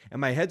back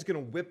and my head's going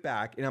to whip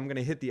back and I'm going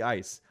to hit the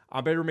ice. I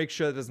better make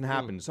sure that doesn't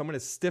happen. So I'm going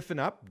to stiffen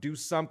up, do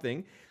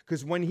something.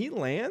 Because when he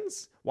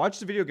lands, watch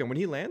the video again. When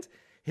he lands,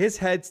 his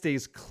head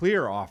stays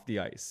clear off the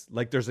ice.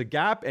 Like there's a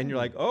gap and you're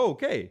like, oh,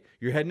 okay.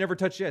 Your head never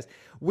touched the ice,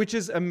 which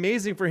is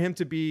amazing for him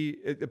to be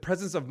the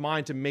presence of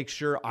mind to make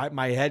sure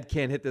my head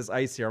can't hit this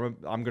ice here.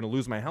 I'm going to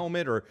lose my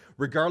helmet, or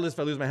regardless if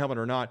I lose my helmet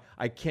or not,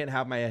 I can't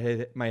have my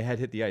head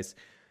hit the ice.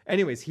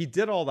 Anyways, he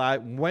did all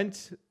that,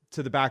 went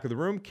to the back of the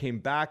room, came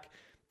back,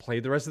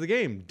 played the rest of the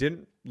game.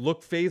 Didn't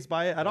look phased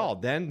by it at all.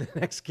 Then the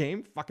next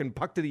game, fucking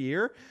puck to the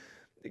ear.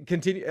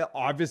 Continue.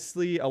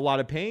 Obviously, a lot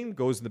of pain.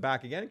 Goes in the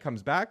back again.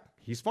 Comes back.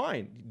 He's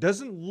fine.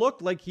 Doesn't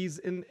look like he's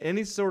in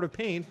any sort of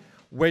pain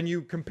when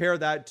you compare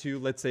that to,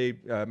 let's say,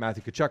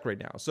 Matthew Tkachuk right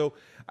now. So,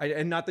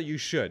 and not that you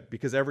should,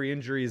 because every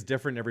injury is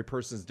different. Every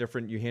person is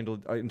different. You handle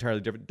it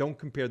entirely different. Don't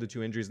compare the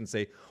two injuries and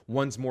say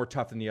one's more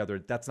tough than the other.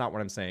 That's not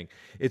what I'm saying.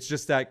 It's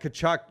just that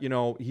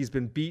Tkachuk, he's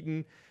been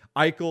beaten.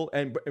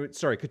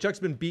 Tkachuk's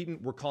been beaten.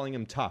 We're calling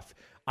him tough.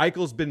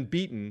 Eichel's been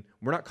beaten.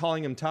 We're not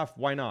calling him tough.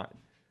 Why not?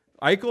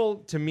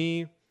 Eichel, to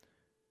me,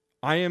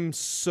 I am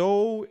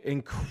so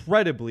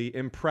incredibly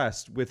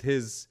impressed with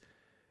his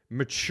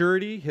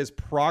maturity, his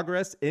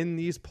progress in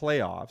these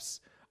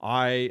playoffs.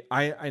 I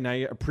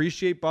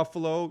appreciate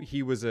Buffalo.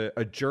 He was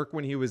a jerk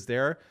when he was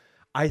there.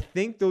 I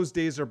think those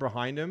days are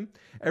behind him.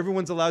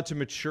 Everyone's allowed to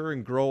mature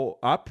and grow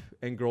up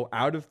and grow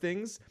out of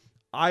things.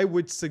 I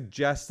would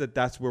suggest that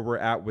that's where we're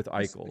at with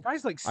Eichel.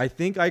 I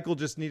think Eichel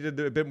just needed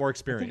a bit more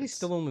experience. I think he's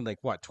still only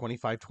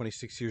 25,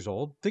 26 years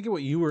old. Think of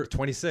what you were.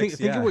 26.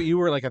 Think of what you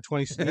were like at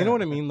 26. You know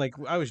what I mean? Like,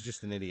 I was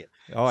just an idiot.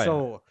 Oh,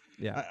 so,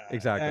 yeah,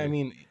 exactly. I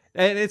mean,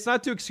 and it's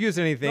not to excuse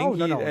anything.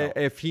 No.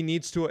 If he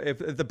needs to, if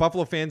the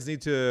Buffalo fans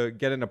need to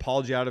get an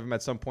apology out of him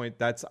at some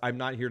point, I'm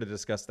not here to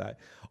discuss that.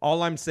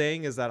 All I'm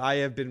saying is that I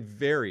have been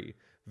very,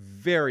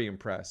 very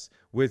impressed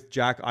with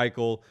Jack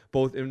Eichel,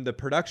 both in the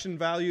production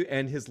value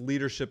and his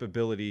leadership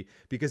ability,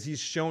 because he's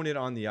shown it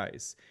on the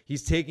ice.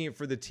 He's taking it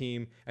for the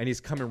team, and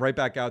he's coming right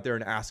back out there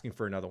and asking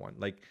for another one.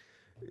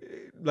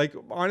 Like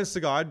honest to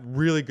God,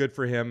 really good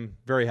for him.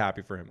 Very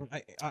happy for him.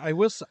 I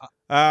will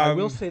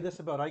say this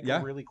about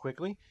Eichel really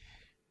quickly,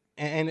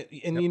 and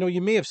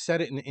you may have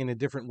said it in a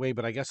different way,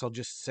 but I guess I'll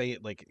just say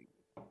it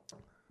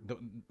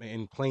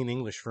in plain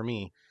English for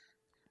me.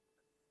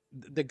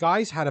 The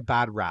guy's had a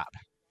bad rap.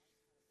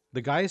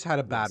 The guy has had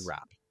a bad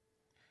rap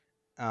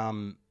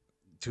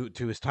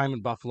to his time in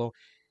Buffalo.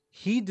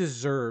 He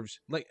deserves,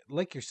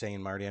 like you're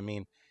saying, Marty, I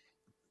mean,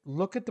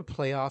 look at the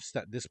playoffs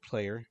that this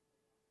player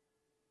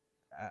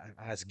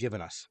has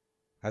given us,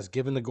 has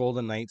given the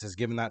Golden Knights, has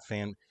given that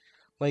fan.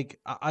 Like,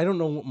 I don't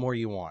know what more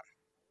you want.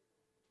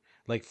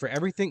 Like, for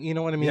everything, you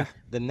know what I mean? Yeah.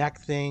 The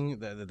neck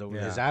thing,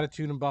 his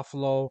attitude in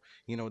Buffalo,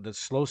 the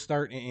slow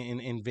start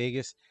in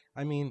Vegas.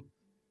 I mean,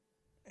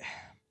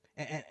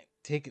 and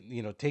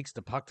takes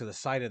the puck to the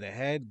side of the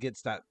head,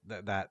 gets that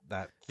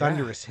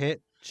thunderous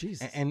hit.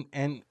 Jesus.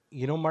 And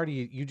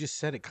Marty, you just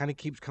said it kind of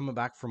keeps coming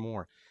back for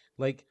more.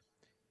 Like,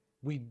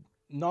 we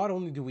not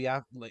only do we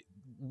have,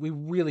 we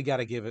really got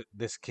to give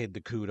this kid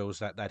the kudos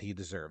that he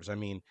deserves. I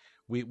mean,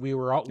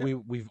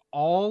 we've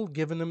all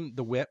given him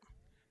the whip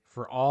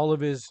for all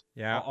of his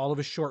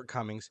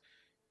shortcomings.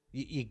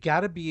 You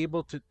got to be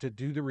able to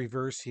do the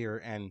reverse here,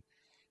 and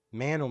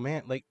man, oh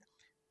man, like,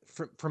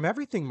 from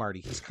everything,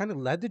 Marty, he's kind of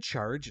led the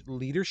charge,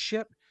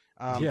 leadership.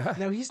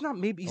 Now he's not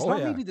maybe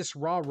this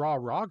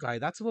raw guy.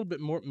 That's a little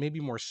bit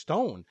more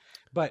Stone,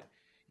 but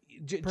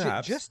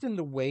just in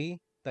the way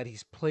that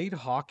he's played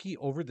hockey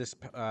over this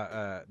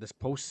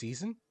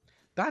postseason,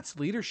 that's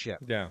leadership.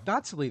 Yeah,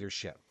 that's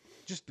leadership.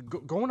 Just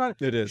going on.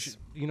 It is.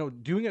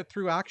 Doing it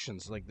through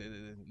actions. Like,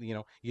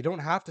 you don't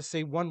have to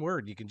say one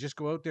word. You can just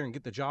go out there and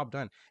get the job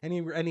done.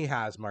 And he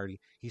has, Marty.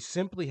 He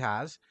simply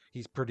has.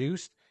 He's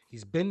produced.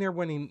 He's been there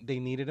when they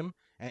needed him,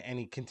 and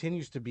he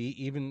continues to be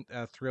even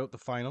throughout the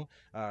final,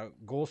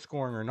 goal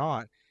scoring or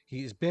not.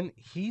 He's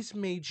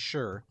made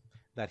sure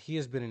that he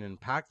has been an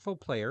impactful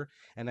player,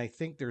 and I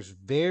think there's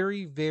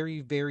very,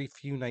 very, very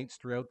few nights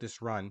throughout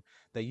this run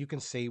that you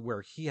can say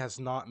where he has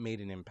not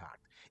made an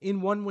impact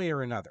in one way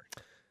or another.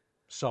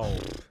 So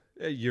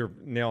you're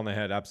nailing the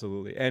head,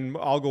 absolutely. And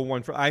I'll go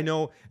one for, I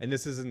know, and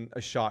this isn't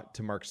a shot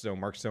to Mark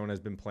Stone. Mark Stone has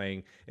been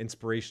playing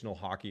inspirational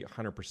hockey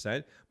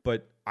 100%,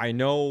 but I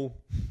know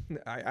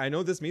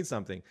this means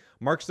something.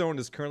 Mark Stone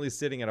is currently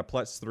sitting at a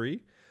 +3.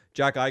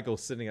 Jack Eichel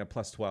sitting at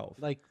 +12.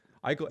 Like,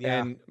 Eichel,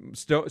 yeah. And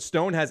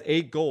Stone has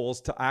 8 goals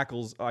to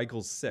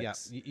Eichel's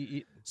 6.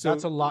 Yeah, so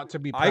that's a lot to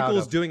be proud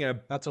Eichel's of. doing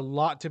it. That's a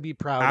lot to be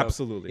proud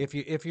absolutely. of.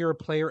 If you're a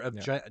player of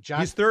Jack,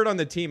 he's third on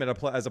the team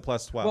as a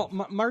 +12.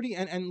 Well, Marty,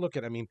 and look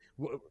at, I mean,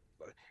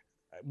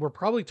 we're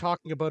probably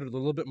talking about it a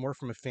little bit more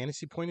from a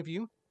fantasy point of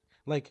view.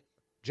 Like,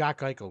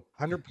 Jack Eichel,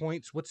 100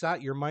 points. What's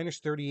that? You're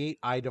 -38.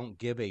 I don't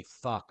give a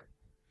fuck.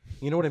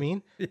 You know what I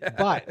mean?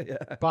 But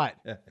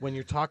when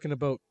you're talking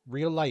about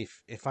real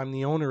life, if I'm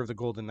the owner of the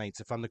Golden Knights,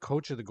 if I'm the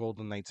coach of the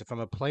Golden Knights, if I'm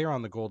a player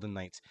on the Golden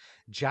Knights,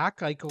 Jack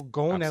Eichel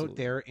going out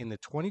there in the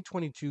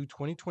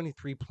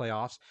 2022-2023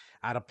 playoffs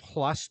at a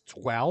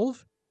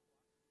 +12.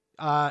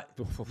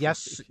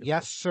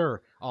 Yes,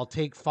 sir. I'll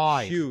take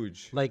 5.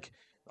 Huge. Like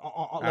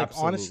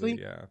honestly,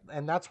 yeah.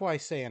 And that's why I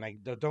say, and I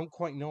don't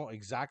quite know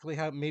exactly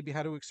how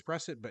to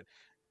express it, but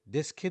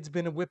This kid's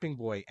been a whipping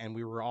boy, and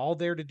we were all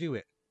there to do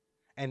it,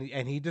 and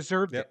he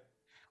deserved it. Yep.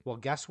 Well,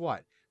 guess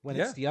what? When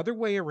it's Yeah. the other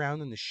way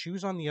around and the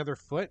shoe's on the other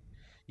foot,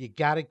 you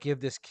got to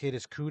give this kid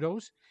his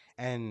kudos,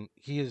 and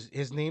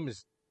his name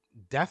is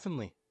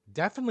definitely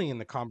in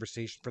the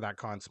conversation for that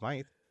Conn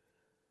Smythe.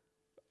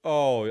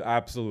 Oh,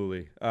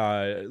 absolutely.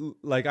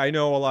 Like I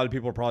know a lot of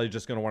people are probably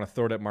just going to want to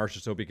throw it at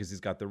Marchessault because he's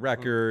got the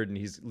record and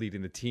he's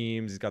leading the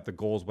teams, he's got the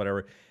goals,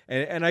 whatever.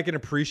 And I can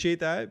appreciate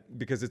that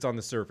because it's on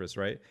the surface,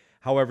 right?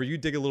 However, you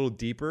dig a little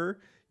deeper,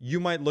 you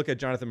might look at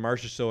Jonathan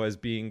Marchessault as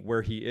being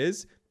where he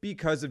is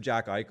because of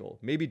Jack Eichel.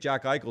 Maybe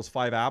Jack Eichel's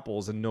 5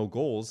 apples and no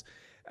goals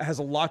has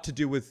a lot to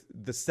do with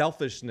the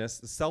selflessness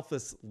that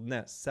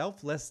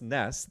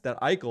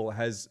Eichel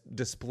has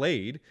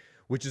displayed,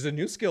 which is a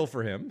new skill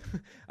for him.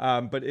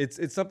 But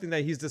it's something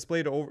that he's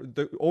displayed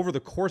over the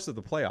course of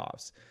the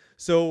playoffs.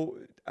 So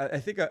I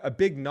think a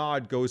big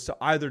nod goes to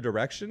either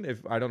direction.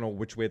 If I don't know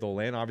which way they'll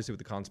land, obviously with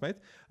the Conn Smythe.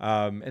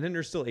 And then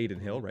there's still Adin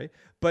Hill, right?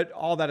 But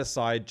all that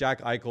aside,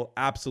 Jack Eichel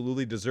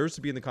absolutely deserves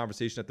to be in the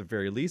conversation at the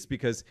very least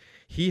because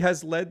he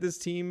has led this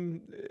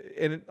team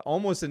in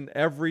almost in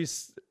every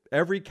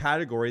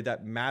category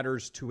that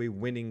matters to a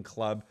winning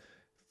club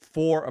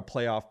for a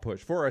playoff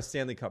push, for a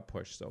Stanley Cup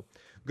push. So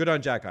good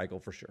on Jack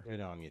Eichel for sure. Good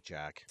on you,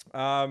 Jack.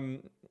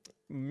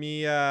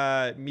 Me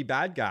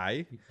bad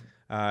guy,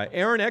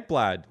 Aaron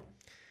Ekblad.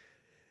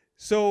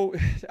 So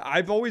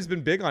I've always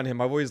been big on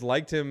him. I've always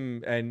liked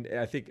him. And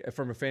I think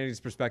from a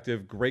fantasy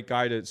perspective, great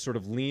guy to sort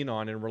of lean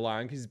on and rely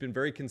on because he's been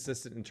very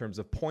consistent in terms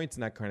of points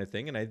and that kind of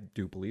thing. And I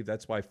do believe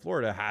that's why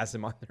Florida has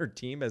him on their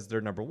team as their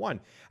number one,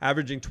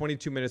 averaging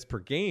 22 minutes per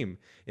game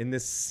in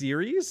this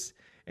series.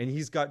 And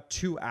he's got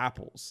 2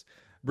 apples.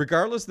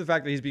 Regardless of the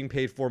fact that he's being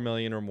paid $4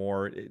 million or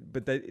more,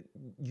 but that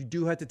you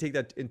do have to take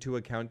that into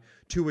account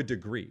to a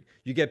degree.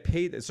 You get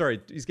paid. Sorry,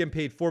 he's getting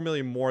paid $4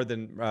 million more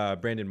than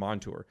Brandon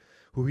Montour,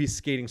 who he's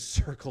skating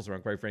circles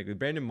around. Quite frankly,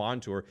 Brandon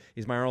Montour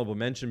is my honorable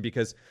mention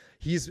because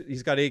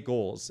he's got 8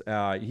 goals.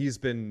 He's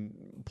been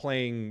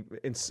playing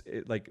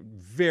like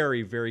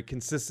very, very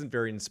consistent,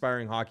 very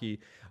inspiring hockey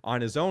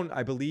on his own.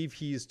 I believe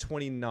he's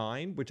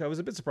 29, which I was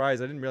a bit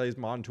surprised. I didn't realize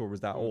Montour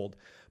was that old.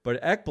 But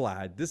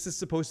Ekblad, this is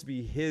supposed to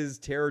be his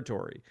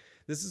territory.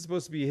 This is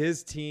supposed to be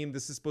his team.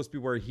 This is supposed to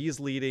be where he's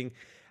leading.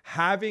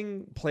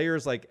 Having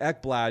players like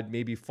Ekblad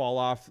maybe fall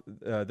off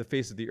the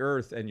face of the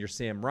earth, and your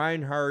Sam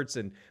Reinharts,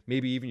 and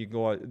maybe even you can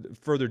go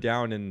further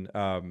down in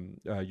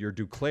your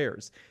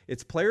Duclairs.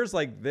 It's players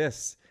like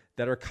this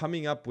that are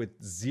coming up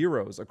with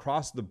zeros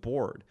across the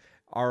board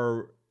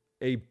are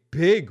a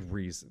big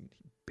reason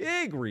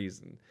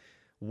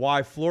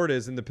why Florida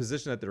is in the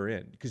position that they're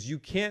in, because you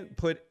can't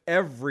put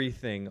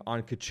everything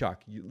on Tkachuk,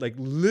 like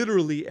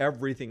literally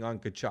everything on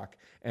Tkachuk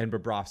and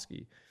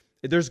Bobrovsky.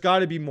 There's got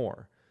to be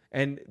more.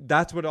 And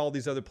that's what all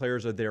these other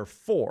players are there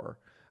for.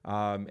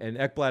 And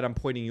Ekblad, I'm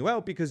pointing you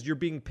out because you're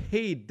being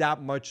paid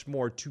that much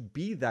more to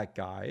be that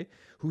guy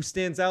who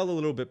stands out a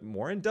little bit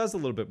more and does a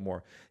little bit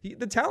more.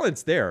 The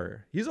talent's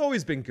there. He's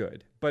always been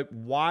good. But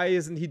why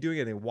isn't he doing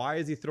anything? Why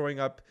is he throwing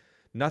up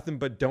nothing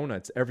but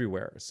donuts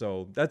everywhere?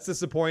 So that's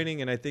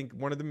disappointing. And I think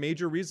one of the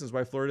major reasons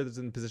why Florida is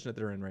in the position that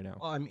they're in right now.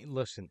 Well, I mean,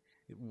 listen,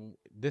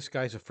 this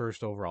guy's a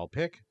first overall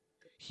pick.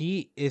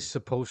 He is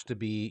supposed to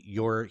be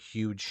your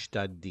huge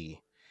stud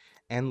D.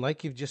 And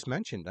like you've just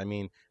mentioned, I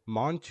mean,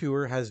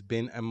 Montour has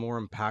been a more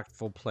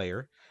impactful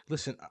player.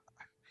 Listen,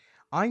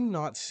 I'm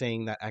not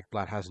saying that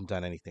Ekblad hasn't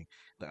done anything.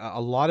 A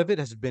lot of it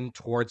has been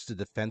towards the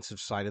defensive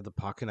side of the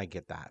puck, and I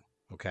get that.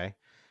 Okay.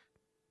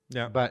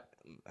 Yeah. But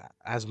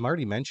as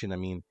Marty mentioned, I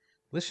mean,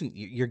 listen,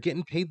 you're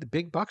getting paid the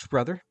big bucks,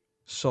 brother.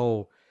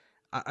 So,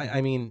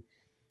 I mean,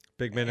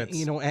 big minutes.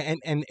 You know,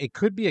 and it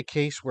could be a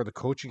case where the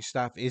coaching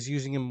staff is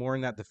using him more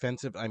in that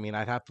defensive. I mean,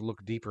 I'd have to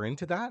look deeper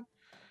into that.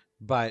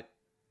 But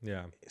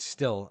yeah,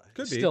 still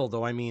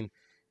though, I mean,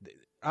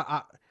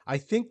 I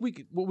think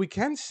what we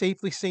can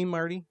safely say,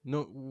 Marty,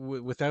 no,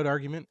 without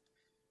argument,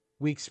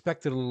 we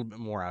expected a little bit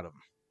more out of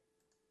him.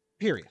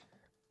 Period.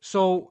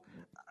 So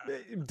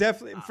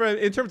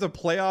definitely, in terms of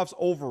playoffs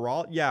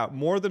overall, yeah,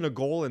 more than a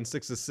goal and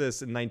 6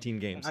 assists in 19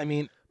 games. I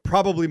mean,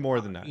 probably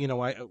more than that. You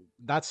know,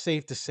 that's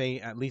safe to say,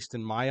 at least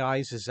in my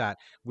eyes, is that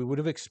we would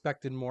have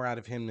expected more out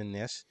of him than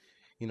this.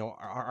 You know,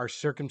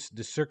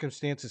 the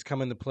circumstances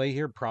come into play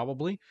here,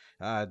 probably,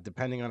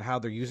 depending on how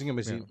they're using him.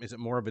 Is it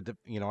more of a,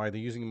 are they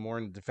using him more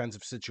in a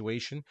defensive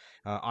situation,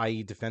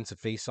 i.e. defensive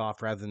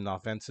face-off rather than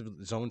offensive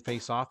zone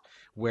face-off,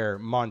 where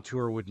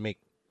Montour would make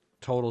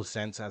total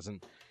sense as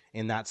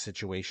in that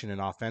situation, an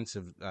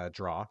offensive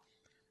draw.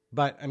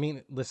 But, I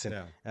mean,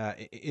 listen,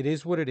 it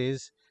is what it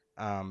is.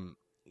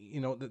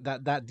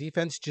 That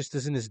defense just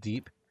isn't as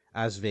deep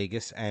as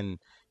Vegas, and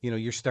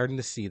you're starting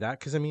to see that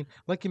because, I mean,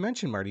 like you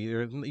mentioned, Marty,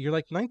 you're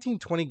like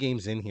 19-20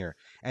 games in here,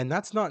 and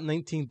that's not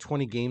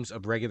 19-20 games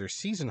of regular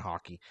season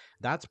hockey.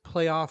 That's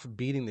playoff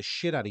beating the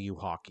shit out of you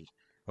hockey.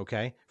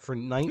 Okay, for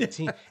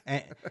 19,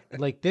 and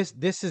like this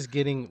is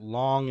getting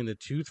long in the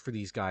tooth for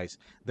these guys.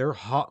 They're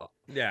hot.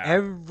 Yeah.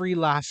 Every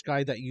last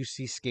guy that you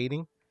see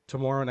skating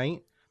tomorrow night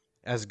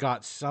has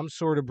got some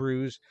sort of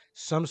bruise,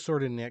 some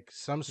sort of nick,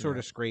 some sort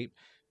of scrape.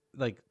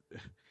 Like,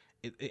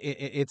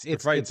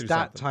 it's fighting it's through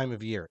that something. time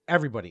of year.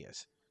 Everybody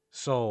is.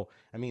 So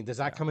I mean, does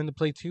that Yeah. come into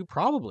play too?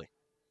 Probably.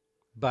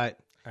 But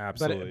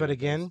Absolutely. but it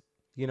does. again,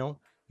 you know,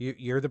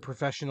 you're the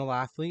professional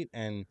athlete,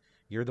 and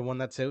you're the one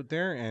that's out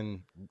there,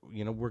 and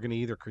we're gonna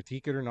either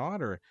critique it or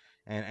not, or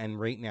and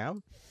right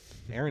now,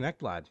 Aaron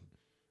Ekblad,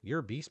 you're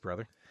a beast,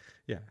 brother.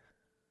 Yeah,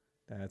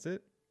 that's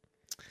it.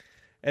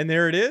 And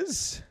there it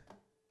is,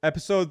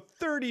 episode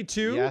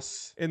 32.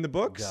 Yes, in the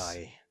books.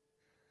 guy.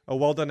 A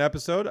well done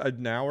episode,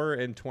 an hour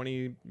and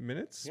 20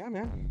 minutes. Yeah,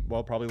 man.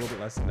 Well, probably a little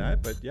bit less than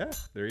that, but yeah,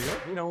 there you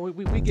go.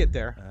 We get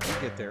there.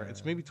 We get there.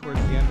 It's maybe towards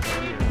the end of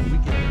the year. We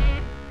get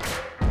there.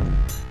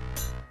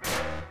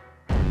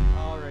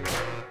 All right.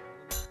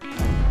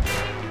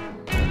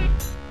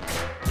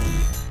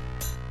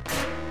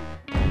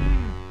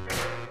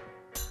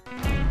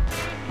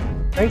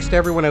 Thanks to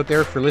everyone out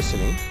there for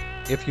listening.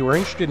 If you are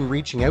interested in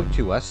reaching out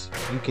to us,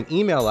 you can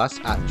email us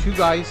at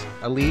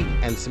 2guys.a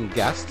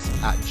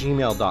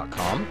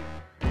league.and.some.guests@gmail.com.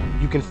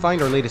 You can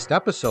find our latest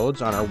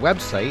episodes on our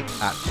website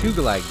at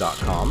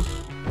twogalag.com,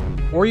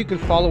 or you can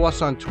follow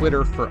us on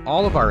Twitter for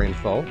all of our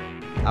info.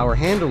 Our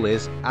handle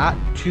is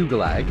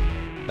 @2galag.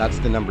 That's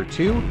the number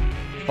 2,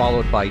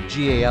 followed by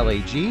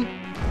GALAG.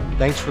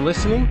 Thanks for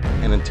listening,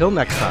 and until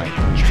next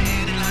time.